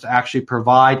owners to actually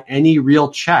provide any real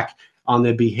check on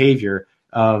the behavior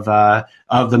of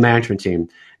the management team.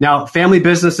 Now, family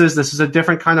businesses, this is a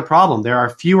different kind of problem. There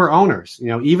are fewer owners.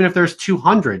 Even if there's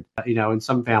 200, in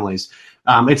some families,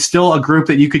 it's still a group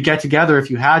that you could get together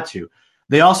if you had to.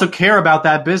 They also care about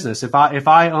that business. If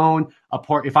I'm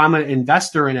an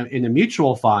investor in a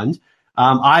mutual fund,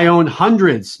 I own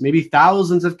hundreds, maybe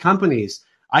thousands of companies.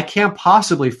 I can't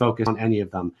possibly focus on any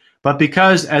of them. But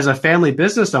because as a family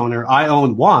business owner, I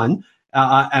own one,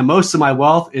 and most of my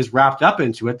wealth is wrapped up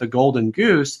into it, the golden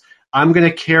goose, I'm going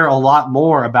to care a lot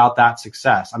more about that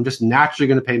success. I'm just naturally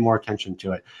going to pay more attention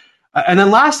to it. And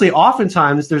then lastly,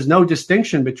 oftentimes there's no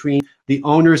distinction between the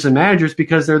owners and managers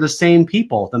because they're the same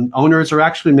people. The owners are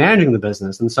actually managing the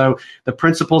business. And so the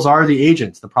principals are the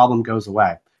agents. The problem goes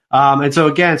away. And so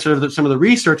again, some of the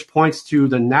research points to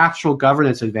the natural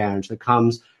governance advantage that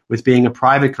comes with being a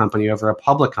private company over a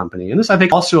public company. And this, I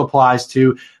think, also applies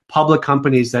to public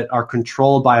companies that are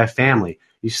controlled by a family.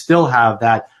 You still have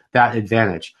that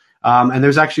advantage. And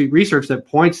there's actually research that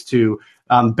points to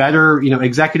better,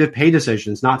 executive pay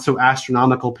decisions, not so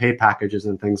astronomical pay packages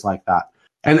and things like that.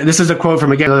 And this is a quote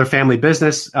from, again, another family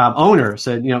business owner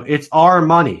said, it's our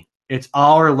money, it's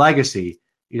our legacy,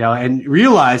 and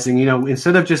realizing,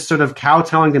 instead of just sort of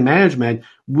kowtowing to management,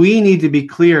 we need to be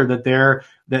clear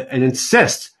and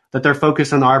insist that they're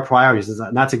focused on our priorities.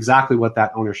 And that's exactly what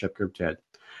that ownership group did.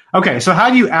 Okay, so how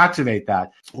do you activate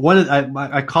that?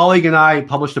 A colleague and I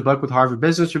published a book with Harvard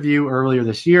Business Review earlier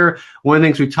this year. One of the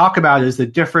things we talk about is the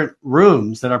different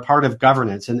rooms that are part of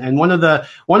governance. And one of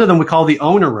them we call the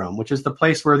owner room, which is the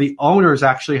place where the owners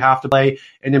actually have to play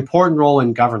an important role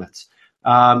in governance.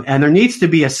 And there needs to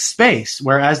be a space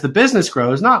where as the business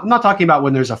grows, I'm not talking about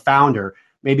when there's a founder,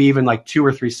 maybe even like 2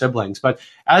 or 3 siblings, but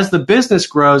as the business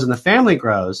grows and the family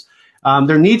grows,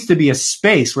 there needs to be a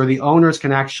space where the owners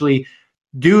can actually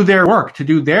do their work, to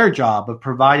do their job of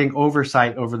providing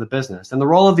oversight over the business. And the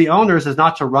role of the owners is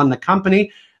not to run the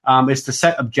company, it's to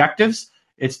set objectives,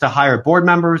 it's to hire board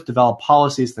members, develop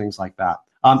policies, things like that.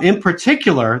 In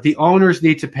particular, the owners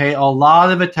need to pay a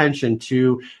lot of attention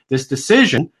to this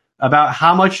decision about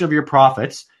how much of your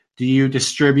profits do you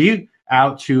distribute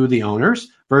out to the owners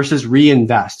versus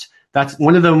reinvest. That's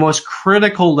one of the most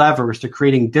critical levers to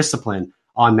creating discipline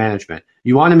on management.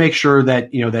 You want to make sure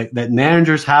that that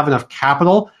managers have enough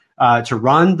capital to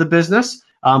run the business,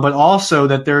 but also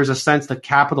that there is a sense that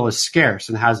capital is scarce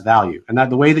and has value, and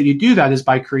that the way that you do that is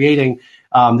by creating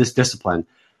this discipline.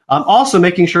 Also,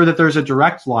 making sure that there's a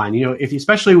direct line.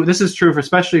 This is true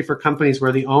especially for companies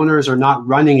where the owners are not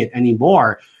running it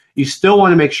anymore. You still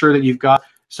want to make sure that you've got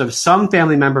some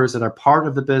family members that are part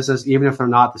of the business, even if they're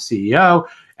not the CEO,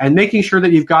 and making sure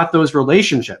that you've got those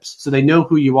relationships so they know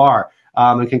who you are.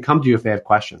 And can come to you if they have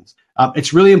questions.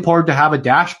 It's really important to have a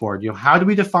dashboard. How do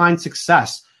we define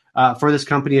success for this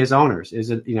company as owners?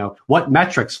 Is it, what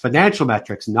metrics, financial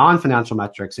metrics, non-financial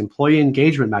metrics, employee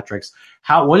engagement metrics?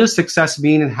 What does success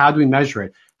mean and how do we measure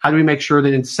it? How do we make sure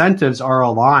that incentives are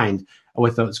aligned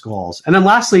with those goals? And then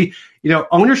lastly,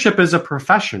 ownership is a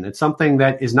profession. It's something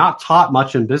that is not taught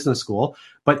much in business school,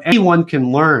 but anyone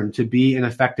can learn to be an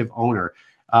effective owner.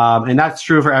 And that's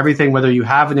true for everything, whether you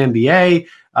have an MBA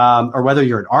or whether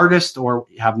you're an artist or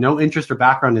have no interest or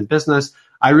background in business.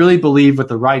 I really believe with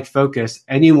the right focus,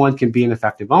 anyone can be an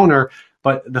effective owner,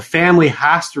 but the family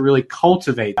has to really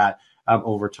cultivate that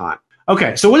over time.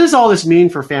 Okay, so what does all this mean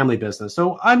for family business?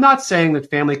 So I'm not saying that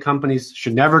family companies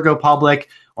should never go public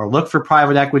or look for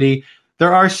private equity.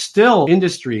 There are still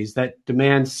industries that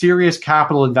demand serious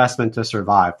capital investment to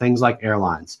survive, things like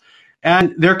airlines.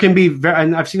 And there can be,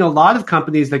 and I've seen a lot of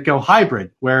companies that go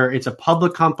hybrid, where it's a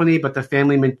public company, but the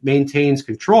family maintains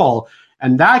control.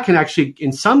 And that can actually,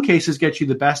 in some cases, get you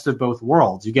the best of both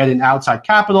worlds. You get an outside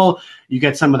capital, you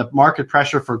get some of the market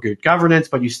pressure for good governance,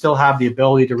 but you still have the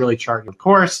ability to really chart your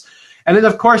course. And then,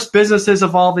 of course, businesses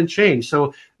evolve and change.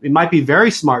 So it might be very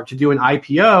smart to do an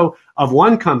IPO of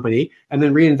one company and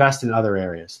then reinvest in other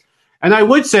areas. And I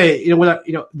would say,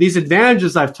 these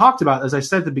advantages I've talked about, as I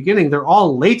said at the beginning, they're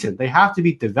all latent. They have to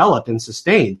be developed and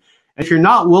sustained. And if you're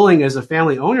not willing as a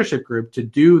family ownership group to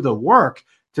do the work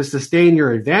to sustain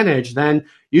your advantage, then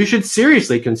you should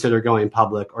seriously consider going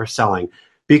public or selling,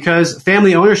 because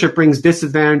family ownership brings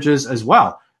disadvantages as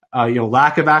well.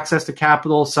 Lack of access to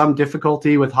capital, some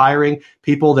difficulty with hiring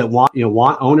people that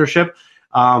want ownership,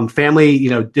 family,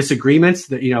 disagreements,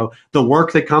 that, the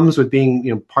work that comes with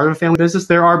being, part of a family business.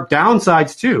 There are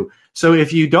downsides too. So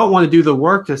if you don't want to do the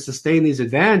work to sustain these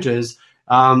advantages,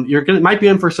 might be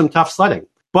in for some tough sledding.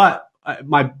 But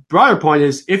my broader point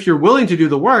is, if you're willing to do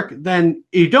the work, then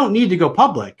you don't need to go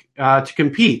public to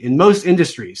compete in most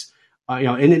industries.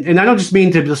 And I don't just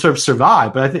mean to sort of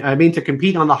survive, but I mean to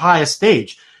compete on the highest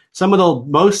stage. Some of the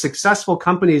most successful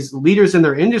companies, leaders in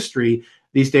their industry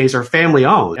these days, are family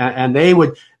owned, and they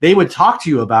would talk to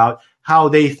you about how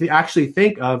they actually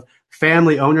think of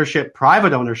family ownership,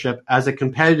 private ownership, as a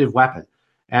competitive weapon.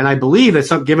 And I believe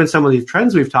that given some of these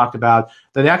trends we've talked about,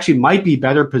 that they actually might be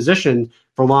better positioned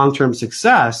for long-term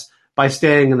success by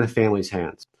staying in the family's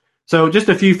hands. So just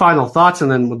a few final thoughts, and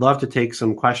then would love to take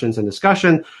some questions and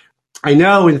discussion. I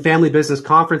know in family business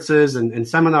conferences and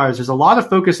seminars, there's a lot of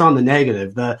focus on the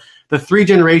negative, the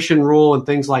 3-generation rule and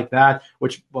things like that,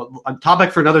 which, a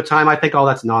topic for another time. I think all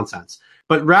that's nonsense.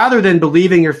 But rather than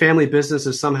believing your family business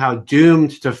is somehow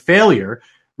doomed to failure,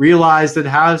 realize that it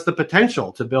has the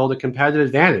potential to build a competitive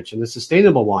advantage, and a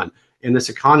sustainable one, in this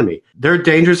economy. Their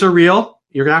dangers are real.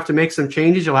 You're going to have to make some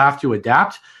changes. You'll have to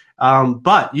adapt.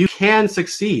 But you can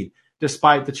succeed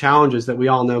despite the challenges that we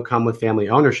all know come with family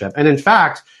ownership. And in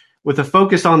fact, with a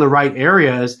focus on the right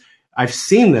areas, I've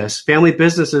seen this, family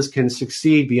businesses can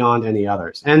succeed beyond any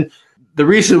others. And the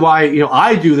reason why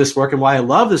I do this work and why I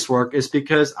love this work is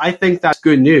because I think that's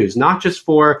good news, not just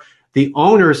for the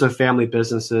owners of family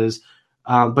businesses,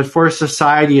 but for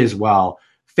society as well.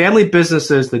 Family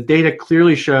businesses, the data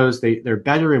clearly shows they're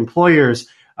better employers,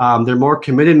 they're more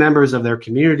committed members of their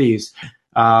communities,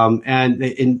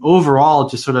 and overall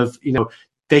just sort of,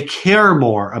 they care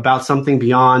more about something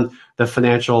beyond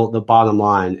the bottom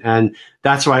line. And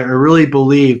that's why I really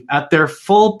believe at their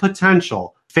full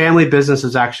potential, family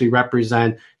businesses actually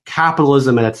represent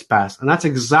capitalism at its best. And that's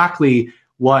exactly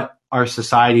what our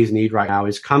societies need right now,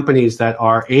 is companies that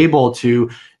are able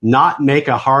to not make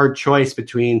a hard choice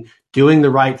between doing the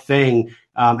right thing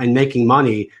and making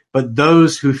money, but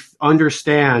those who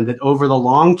understand that over the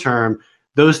long term,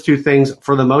 those two things,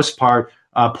 for the most part,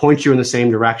 point you in the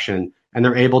same direction, and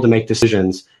they're able to make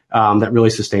decisions that really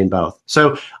sustain both.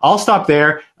 So I'll stop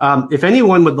there. If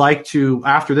anyone would like to,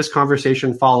 after this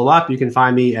conversation, follow up, you can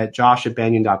find me at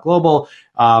josh@banyan.global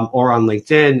or on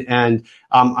LinkedIn. And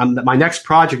my next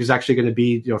project is actually going to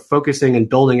be focusing and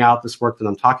building out this work that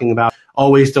I'm talking about.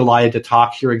 Always delighted to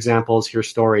talk, hear examples, hear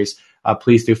stories.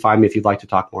 Please do find me if you'd like to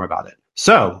talk more about it.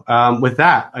 So with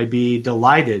that, I'd be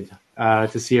delighted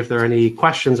to see if there are any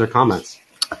questions or comments.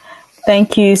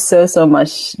 Thank you so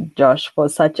much, Josh, for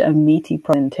such a meaty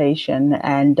presentation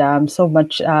and so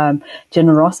much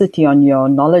generosity on your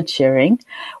knowledge sharing.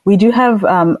 We do have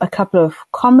a couple of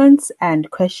comments and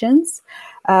questions.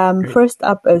 First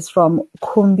up is from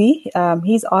Kumbi.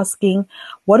 He's asking,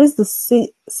 what is the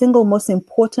single most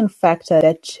important factor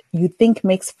that you think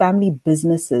makes family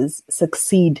businesses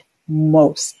succeed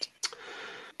most?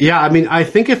 Yeah, I mean, I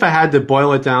think if I had to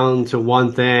boil it down to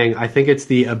one thing, I think it's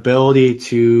the ability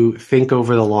to think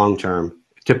over the long term,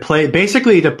 to play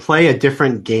a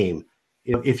different game.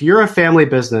 If you're a family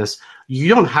business, you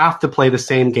don't have to play the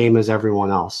same game as everyone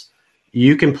else.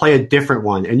 You can play a different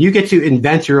one, and you get to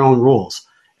invent your own rules.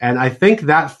 And I think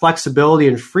that flexibility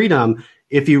and freedom,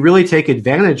 if you really take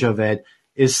advantage of it,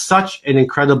 is such an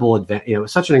incredible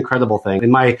thing. In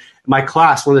my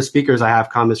class, one of the speakers I have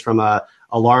come is from a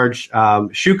large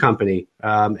shoe company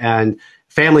and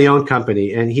family-owned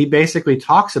company. And he basically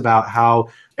talks about how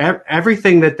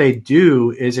everything that they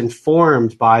do is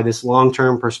informed by this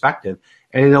long-term perspective.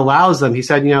 And it allows them, he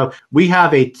said, we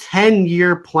have a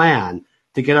 10-year plan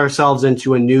to get ourselves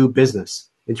into a new business,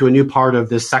 into a new part of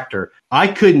this sector. I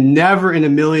could never in a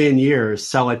million years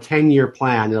sell a 10-year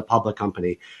plan in a public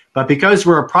company. But because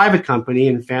we're a private company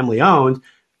and family owned,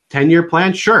 10-year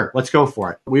plan, sure, let's go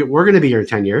for it. We're going to be here in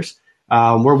 10 years.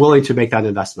 We're willing to make that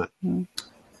investment.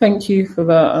 Thank you for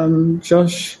that,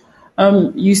 Josh.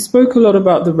 You spoke a lot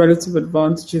about the relative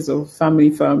advantages of family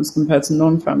firms compared to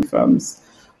non-family firms.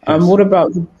 Yes. What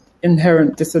about the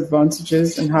inherent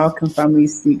disadvantages, and how can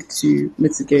families seek to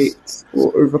mitigate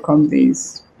or overcome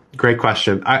these? Great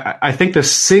question. I think the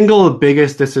single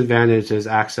biggest disadvantage is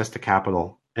access to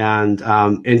capital. And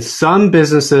in some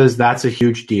businesses, that's a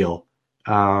huge deal.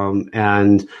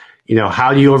 And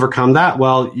how do you overcome that?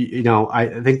 Well,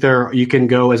 I think you can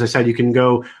go, as I said, you can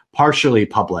go partially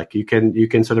public. You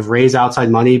can sort of raise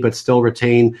outside money, but still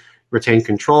retain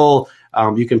control.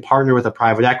 You can partner with a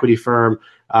private equity firm.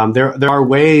 There are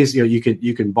ways,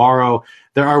 you can borrow.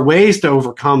 There are ways to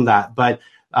overcome that.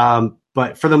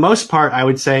 But for the most part, I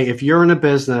would say if you're in a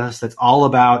business that's all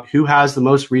about who has the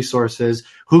most resources,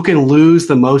 who can lose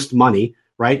the most money,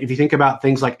 right? If you think about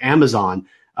things like Amazon,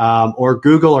 or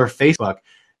Google or Facebook,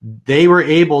 they were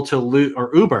able to lose, or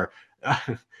Uber,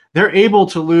 they're able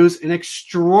to lose an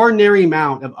extraordinary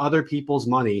amount of other people's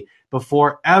money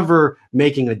before ever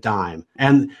making a dime.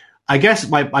 And I guess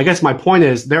my point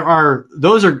is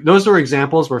those are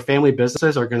examples where family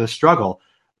businesses are going to struggle.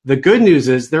 The good news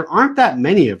is there aren't that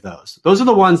many of those. Those are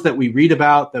the ones that we read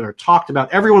about, that are talked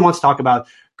about. Everyone wants to talk about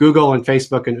Google and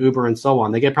Facebook and Uber and so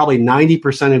on. They get probably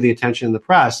 90% of the attention in the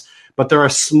press, but they're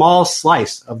a small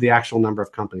slice of the actual number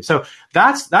of companies. So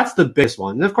that's the biggest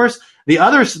one. And of course, the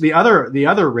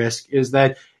other risk is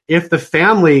that if the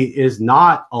family is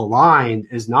not aligned,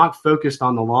 is not focused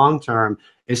on the long term,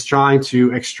 is trying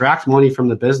to extract money from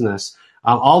the business,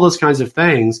 all those kinds of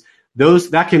things,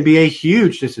 that can be a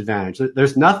huge disadvantage.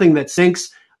 There's nothing that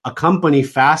sinks a company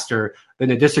faster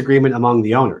than a disagreement among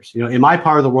the owners. In my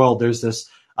part of the world, there's this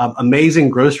amazing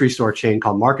grocery store chain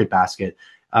called Market Basket,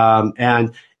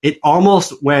 and it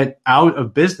almost went out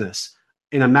of business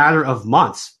in a matter of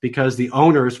months because the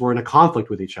owners were in a conflict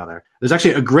with each other. There's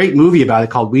actually a great movie about it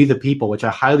called We the People, which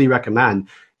I highly recommend,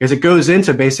 because it goes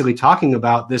into basically talking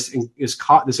about this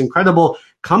incredible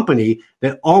company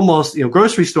that almost,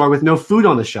 grocery store with no food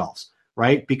on the shelves,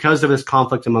 right? Because of this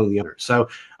conflict among the owners. So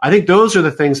I think those are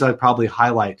the things that I'd probably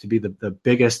highlight to be the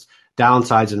biggest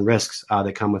downsides and risks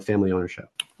that come with family ownership.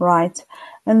 Right.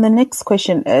 And the next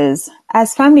question is,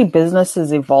 as family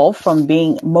businesses evolve from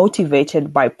being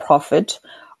motivated by profit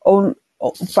only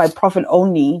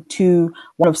to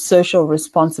one of social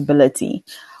responsibility,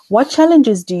 what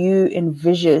challenges do you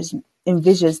envisage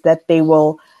that they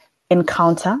will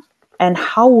encounter, and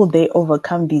how will they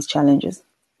overcome these challenges?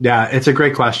 Yeah, it's a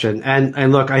great question.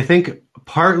 And look, I think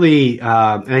partly,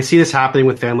 and I see this happening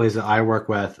with families that I work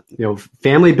with,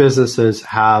 family businesses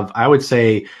have, I would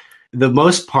say, the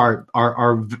most part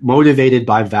are motivated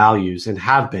by values and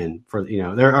have been for,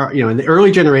 there are, in the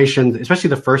early generations, especially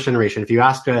the first generation, if you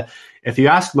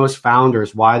ask most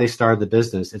founders why they started the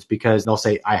business, it's because they'll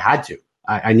say, I had to.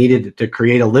 I needed to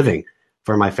create a living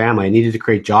for my family. I needed to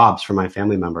create jobs for my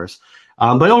family members.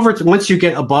 But once you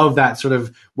get above that sort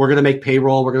of, we're going to make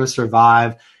payroll, we're going to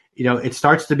survive, it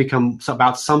starts to become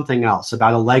about something else,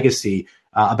 about a legacy,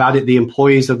 about the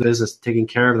employees of the business, taking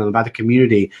care of them, about the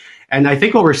community. And I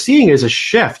think what we're seeing is a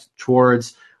shift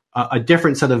towards a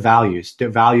different set of values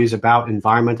about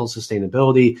environmental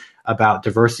sustainability, about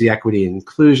diversity, equity, and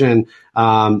inclusion.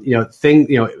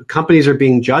 Companies are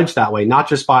being judged that way, not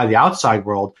just by the outside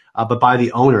world, but by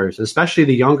the owners, especially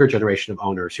the younger generation of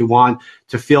owners who want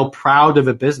to feel proud of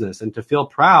a business. And to feel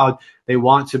proud, they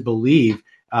want to believe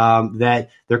that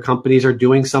their companies are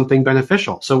doing something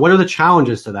beneficial. So what are the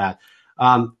challenges to that?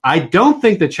 I don't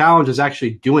think the challenge is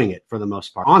actually doing it for the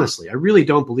most part. Honestly, I really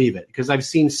don't believe it, because I've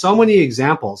seen so many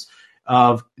examples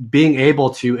of being able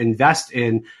to invest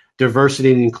in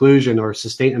diversity and inclusion or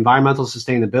environmental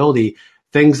sustainability,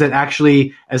 things that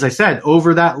actually, as I said,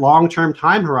 over that long-term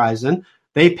time horizon,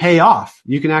 they pay off.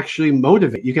 You can actually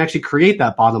motivate. You can actually create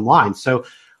that bottom line. So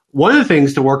one of the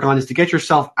things to work on is to get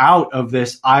yourself out of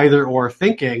this either or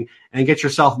thinking and get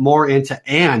yourself more into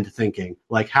and thinking.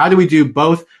 Like, how do we do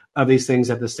both of these things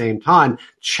at the same time?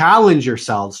 Challenge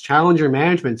yourselves, challenge your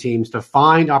management teams to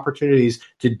find opportunities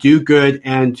to do good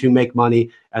and to make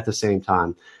money at the same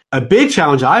time. A big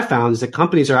challenge I've found is that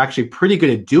companies are actually pretty good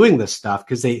at doing this stuff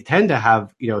because they tend to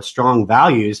have, strong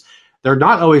values. They're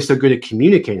not always so good at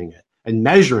communicating it and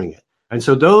measuring it. And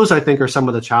so those, I think, are some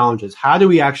of the challenges. How do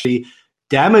we actually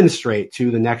demonstrate to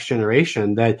the next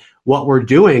generation that what we're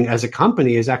doing as a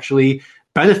company is actually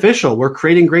beneficial. We're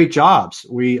creating great jobs.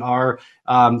 We are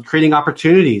creating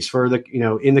opportunities for the,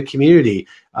 in the community.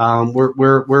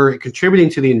 We're contributing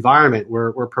to the environment.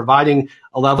 We're providing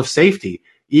a level of safety.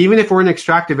 Even if we're in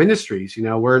extractive industries,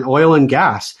 we're in oil and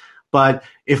gas. But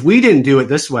if we didn't do it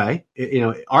this way,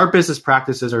 our business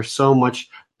practices are so much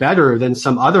better than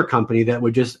some other company that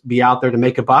would just be out there to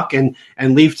make a buck and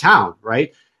leave town,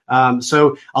 right?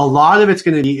 So a lot of it's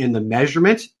going to be in the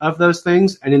measurement of those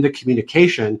things and in the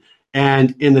communication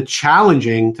and in the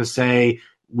challenging to say,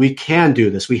 we can do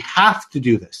this. We have to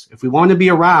do this. If we want to be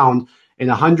around in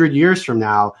 100 years from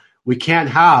now, we can't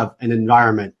have an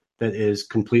environment that is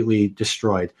completely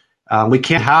destroyed. We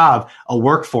can't have a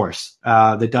workforce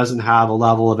that doesn't have a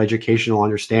level of educational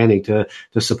understanding to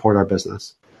support our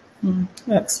business.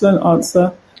 Excellent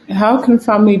answer. How can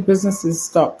family businesses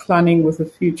start planning with a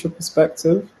future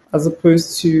perspective as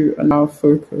opposed to a now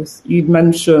focus? You'd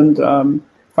mentioned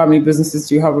family businesses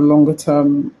do have a longer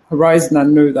term horizon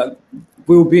and know that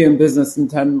we'll be in business in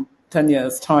 10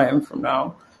 years time from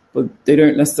now, but they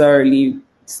don't necessarily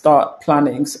start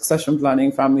planning, succession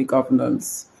planning, family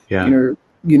governance, with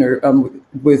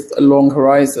a long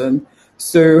horizon.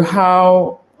 So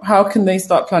how can they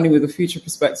start planning with a future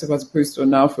perspective as opposed to a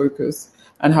now focus?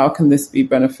 And how can this be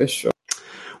beneficial?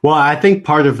 Well, I think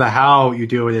part of the how you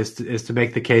do it is to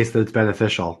make the case that it's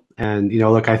beneficial. And,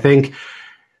 look, I think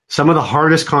some of the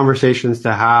hardest conversations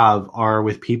to have are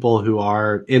with people who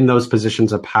are in those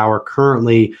positions of power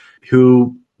currently,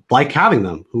 who like having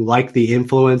them, who like the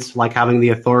influence, like having the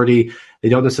authority. They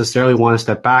don't necessarily want to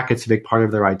step back. It's a big part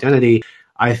of their identity.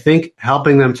 I think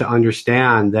helping them to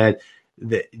understand that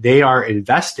they are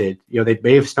invested, they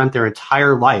may have spent their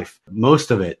entire life,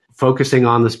 most of it, focusing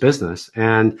on this business.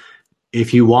 And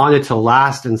if you want it to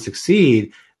last and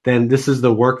succeed, then this is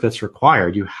the work that's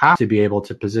required. You have to be able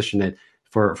to position it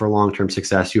for long-term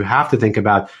success. You have to think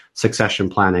about succession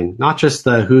planning, not just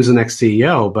the who's the next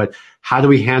CEO, but how do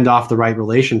we hand off the right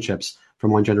relationships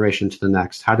from one generation to the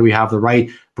next? How do we have the right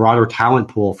broader talent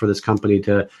pool for this company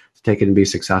to take it and be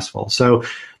successful? So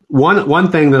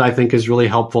one thing that I think is really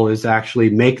helpful is to actually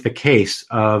make the case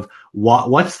of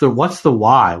what's the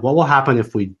why? What will happen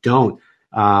if we don't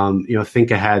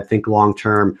think ahead, think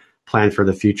long-term, plan for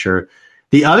the future?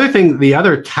 The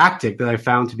other tactic that I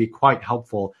found to be quite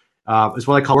helpful is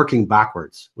what I call working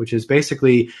backwards, which is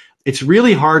basically, it's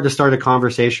really hard to start a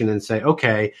conversation and say,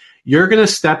 okay, you're going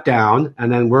to step down and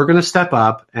then we're going to step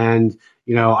up. And,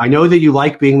 I know that you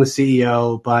like being the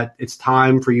CEO, but it's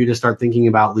time for you to start thinking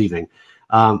about leaving.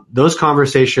 Those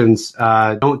conversations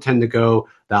don't tend to go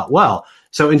that well.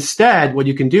 So instead, what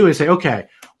you can do is say, okay,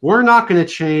 we're not going to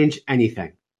change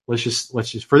anything. Let's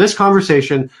just, for this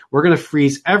conversation, we're going to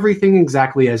freeze everything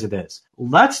exactly as it is.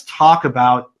 Let's talk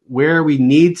about where we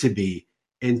need to be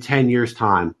in 10 years'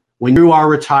 time, when you are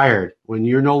retired, when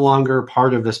you're no longer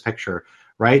part of this picture,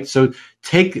 right? So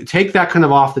take that kind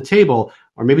of off the table,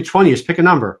 or maybe 20 years, pick a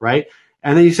number, right?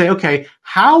 And then you say, okay,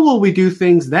 how will we do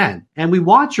things then? And we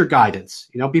want your guidance,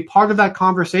 be part of that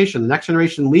conversation. The next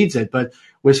generation leads it, but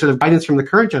with sort of guidance from the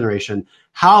current generation.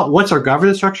 What's our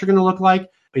governance structure going to look like?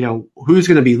 Who's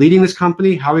going to be leading this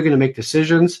company? How are we going to make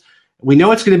decisions? We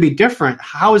know it's going to be different.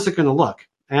 How is it going to look?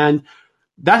 And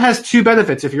that has two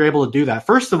benefits if you're able to do that.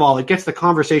 First of all, it gets the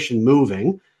conversation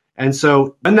moving. And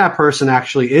so when that person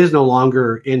actually is no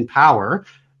longer in power,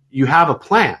 you have a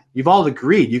plan. You've all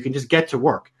agreed. You can just get to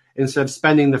work instead of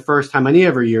spending the first time many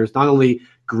of your years not only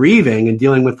grieving and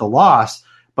dealing with the loss,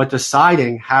 but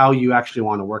deciding how you actually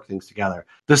want to work things together.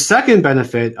 The second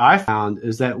benefit I found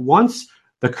is that once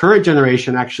the current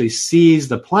generation actually sees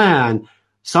the plan,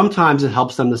 sometimes it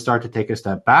helps them to start to take a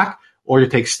step back or to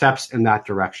take steps in that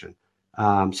direction.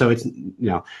 So it's,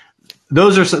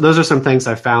 those are some things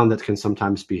I found that can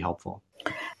sometimes be helpful.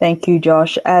 Thank you,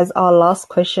 Josh. As our last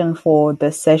question for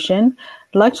this session,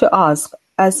 I'd like to ask,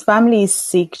 as families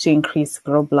seek to increase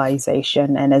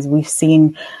globalization, and as we've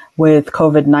seen with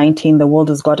COVID-19, the world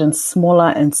has gotten smaller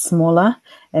and smaller,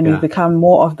 and we've become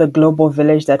more of the global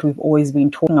village that we've always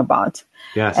been talking about.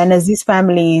 Yes. And as these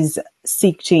families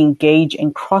seek to engage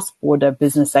in cross-border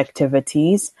business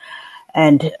activities,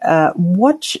 and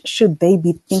what should they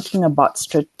be thinking about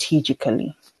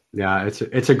strategically? Yeah,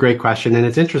 it's a great question, and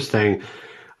it's interesting.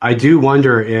 I do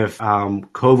wonder if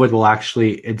COVID will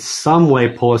actually in some way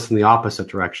pull us in the opposite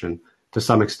direction to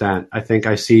some extent. I think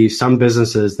I see some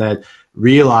businesses that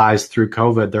realize through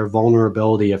COVID their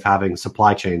vulnerability of having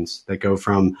supply chains that go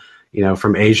from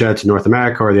Asia to North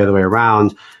America or the other way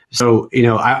around. So,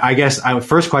 I guess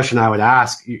first question I would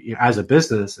ask as a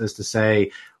business is to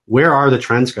say, where are the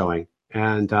trends going?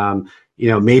 And,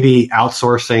 maybe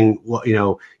outsourcing,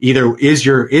 either is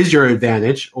your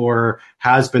advantage or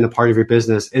has been a part of your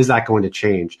business. Is that going to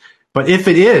change? But if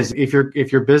it is, if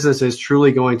your business is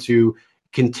truly going to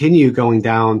continue going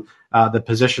down the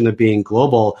position of being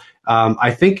global,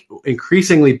 I think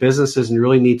increasingly businesses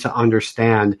really need to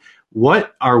understand,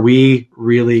 what are we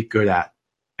really good at,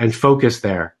 and focus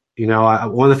there.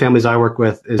 One of the families I work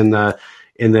with is in the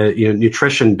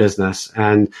nutrition business,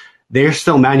 and they're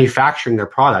still manufacturing their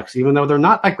products, even though they're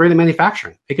not that great at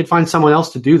manufacturing. They could find someone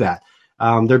else to do that.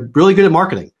 They're really good at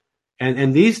marketing.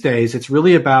 And these days, it's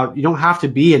really about, you don't have to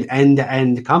be an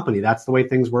end-to-end company. That's the way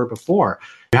things were before.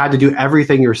 You had to do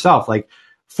everything yourself. Like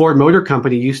Ford Motor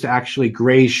Company used to actually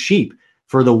graze sheep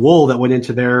for the wool that went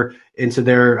into their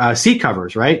seat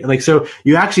covers, right? Like, so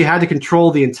you actually had to control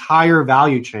the entire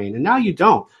value chain, and now you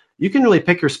don't. You can really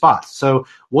pick your spots. So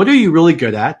what are you really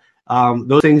good at?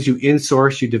 Those things you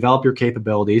insource, you develop your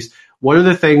capabilities. What are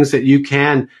the things that you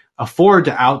can afford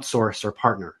to outsource or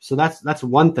partner? So that's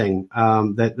one thing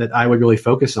that I would really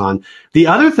focus on. The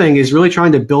other thing is really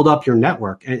trying to build up your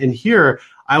network. And here,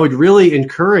 I would really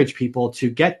encourage people to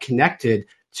get connected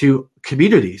to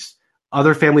communities,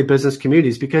 other family business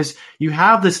communities, because you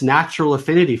have this natural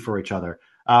affinity for each other.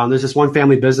 There's this one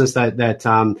family business that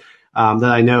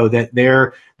I know that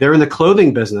they're in the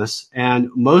clothing business, and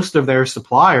most of their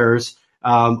suppliers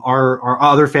are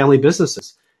other family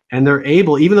businesses. And they're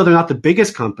able, even though they're not the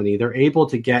biggest company, they're able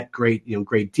to get great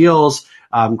deals,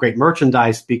 great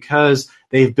merchandise, because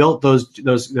they've built those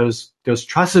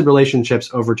trusted relationships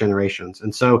over generations.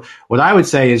 And so what I would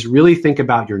say is really think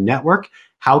about your network.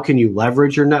 How can you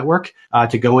leverage your network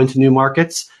to go into new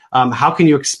markets? How can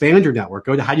you expand your network?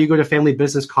 How do you go to family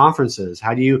business conferences?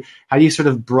 How do you sort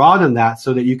of broaden that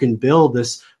so that you can build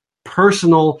this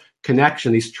personal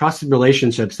connection, these trusted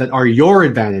relationships that are your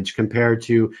advantage compared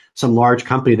to some large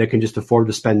company that can just afford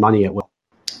to spend money at will?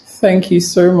 Thank you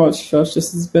so much, Josh.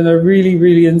 This has been a really,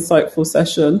 really insightful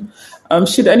session.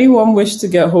 Should anyone wish to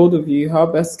get hold of you, how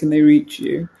best can they reach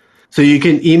you? So you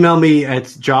can email me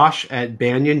at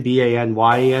josh@banyan,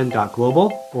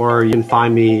 BANYAN.global, or you can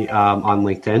find me on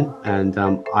LinkedIn.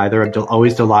 And either, I'm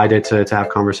always delighted to have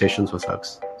conversations with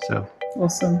folks. So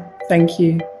awesome. Thank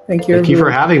you. Thank you. Thank you for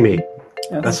having me.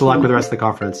 Yes. Best of luck with the rest of the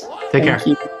conference. Take care.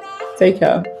 Take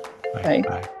care. Bye. Bye.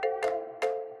 Bye.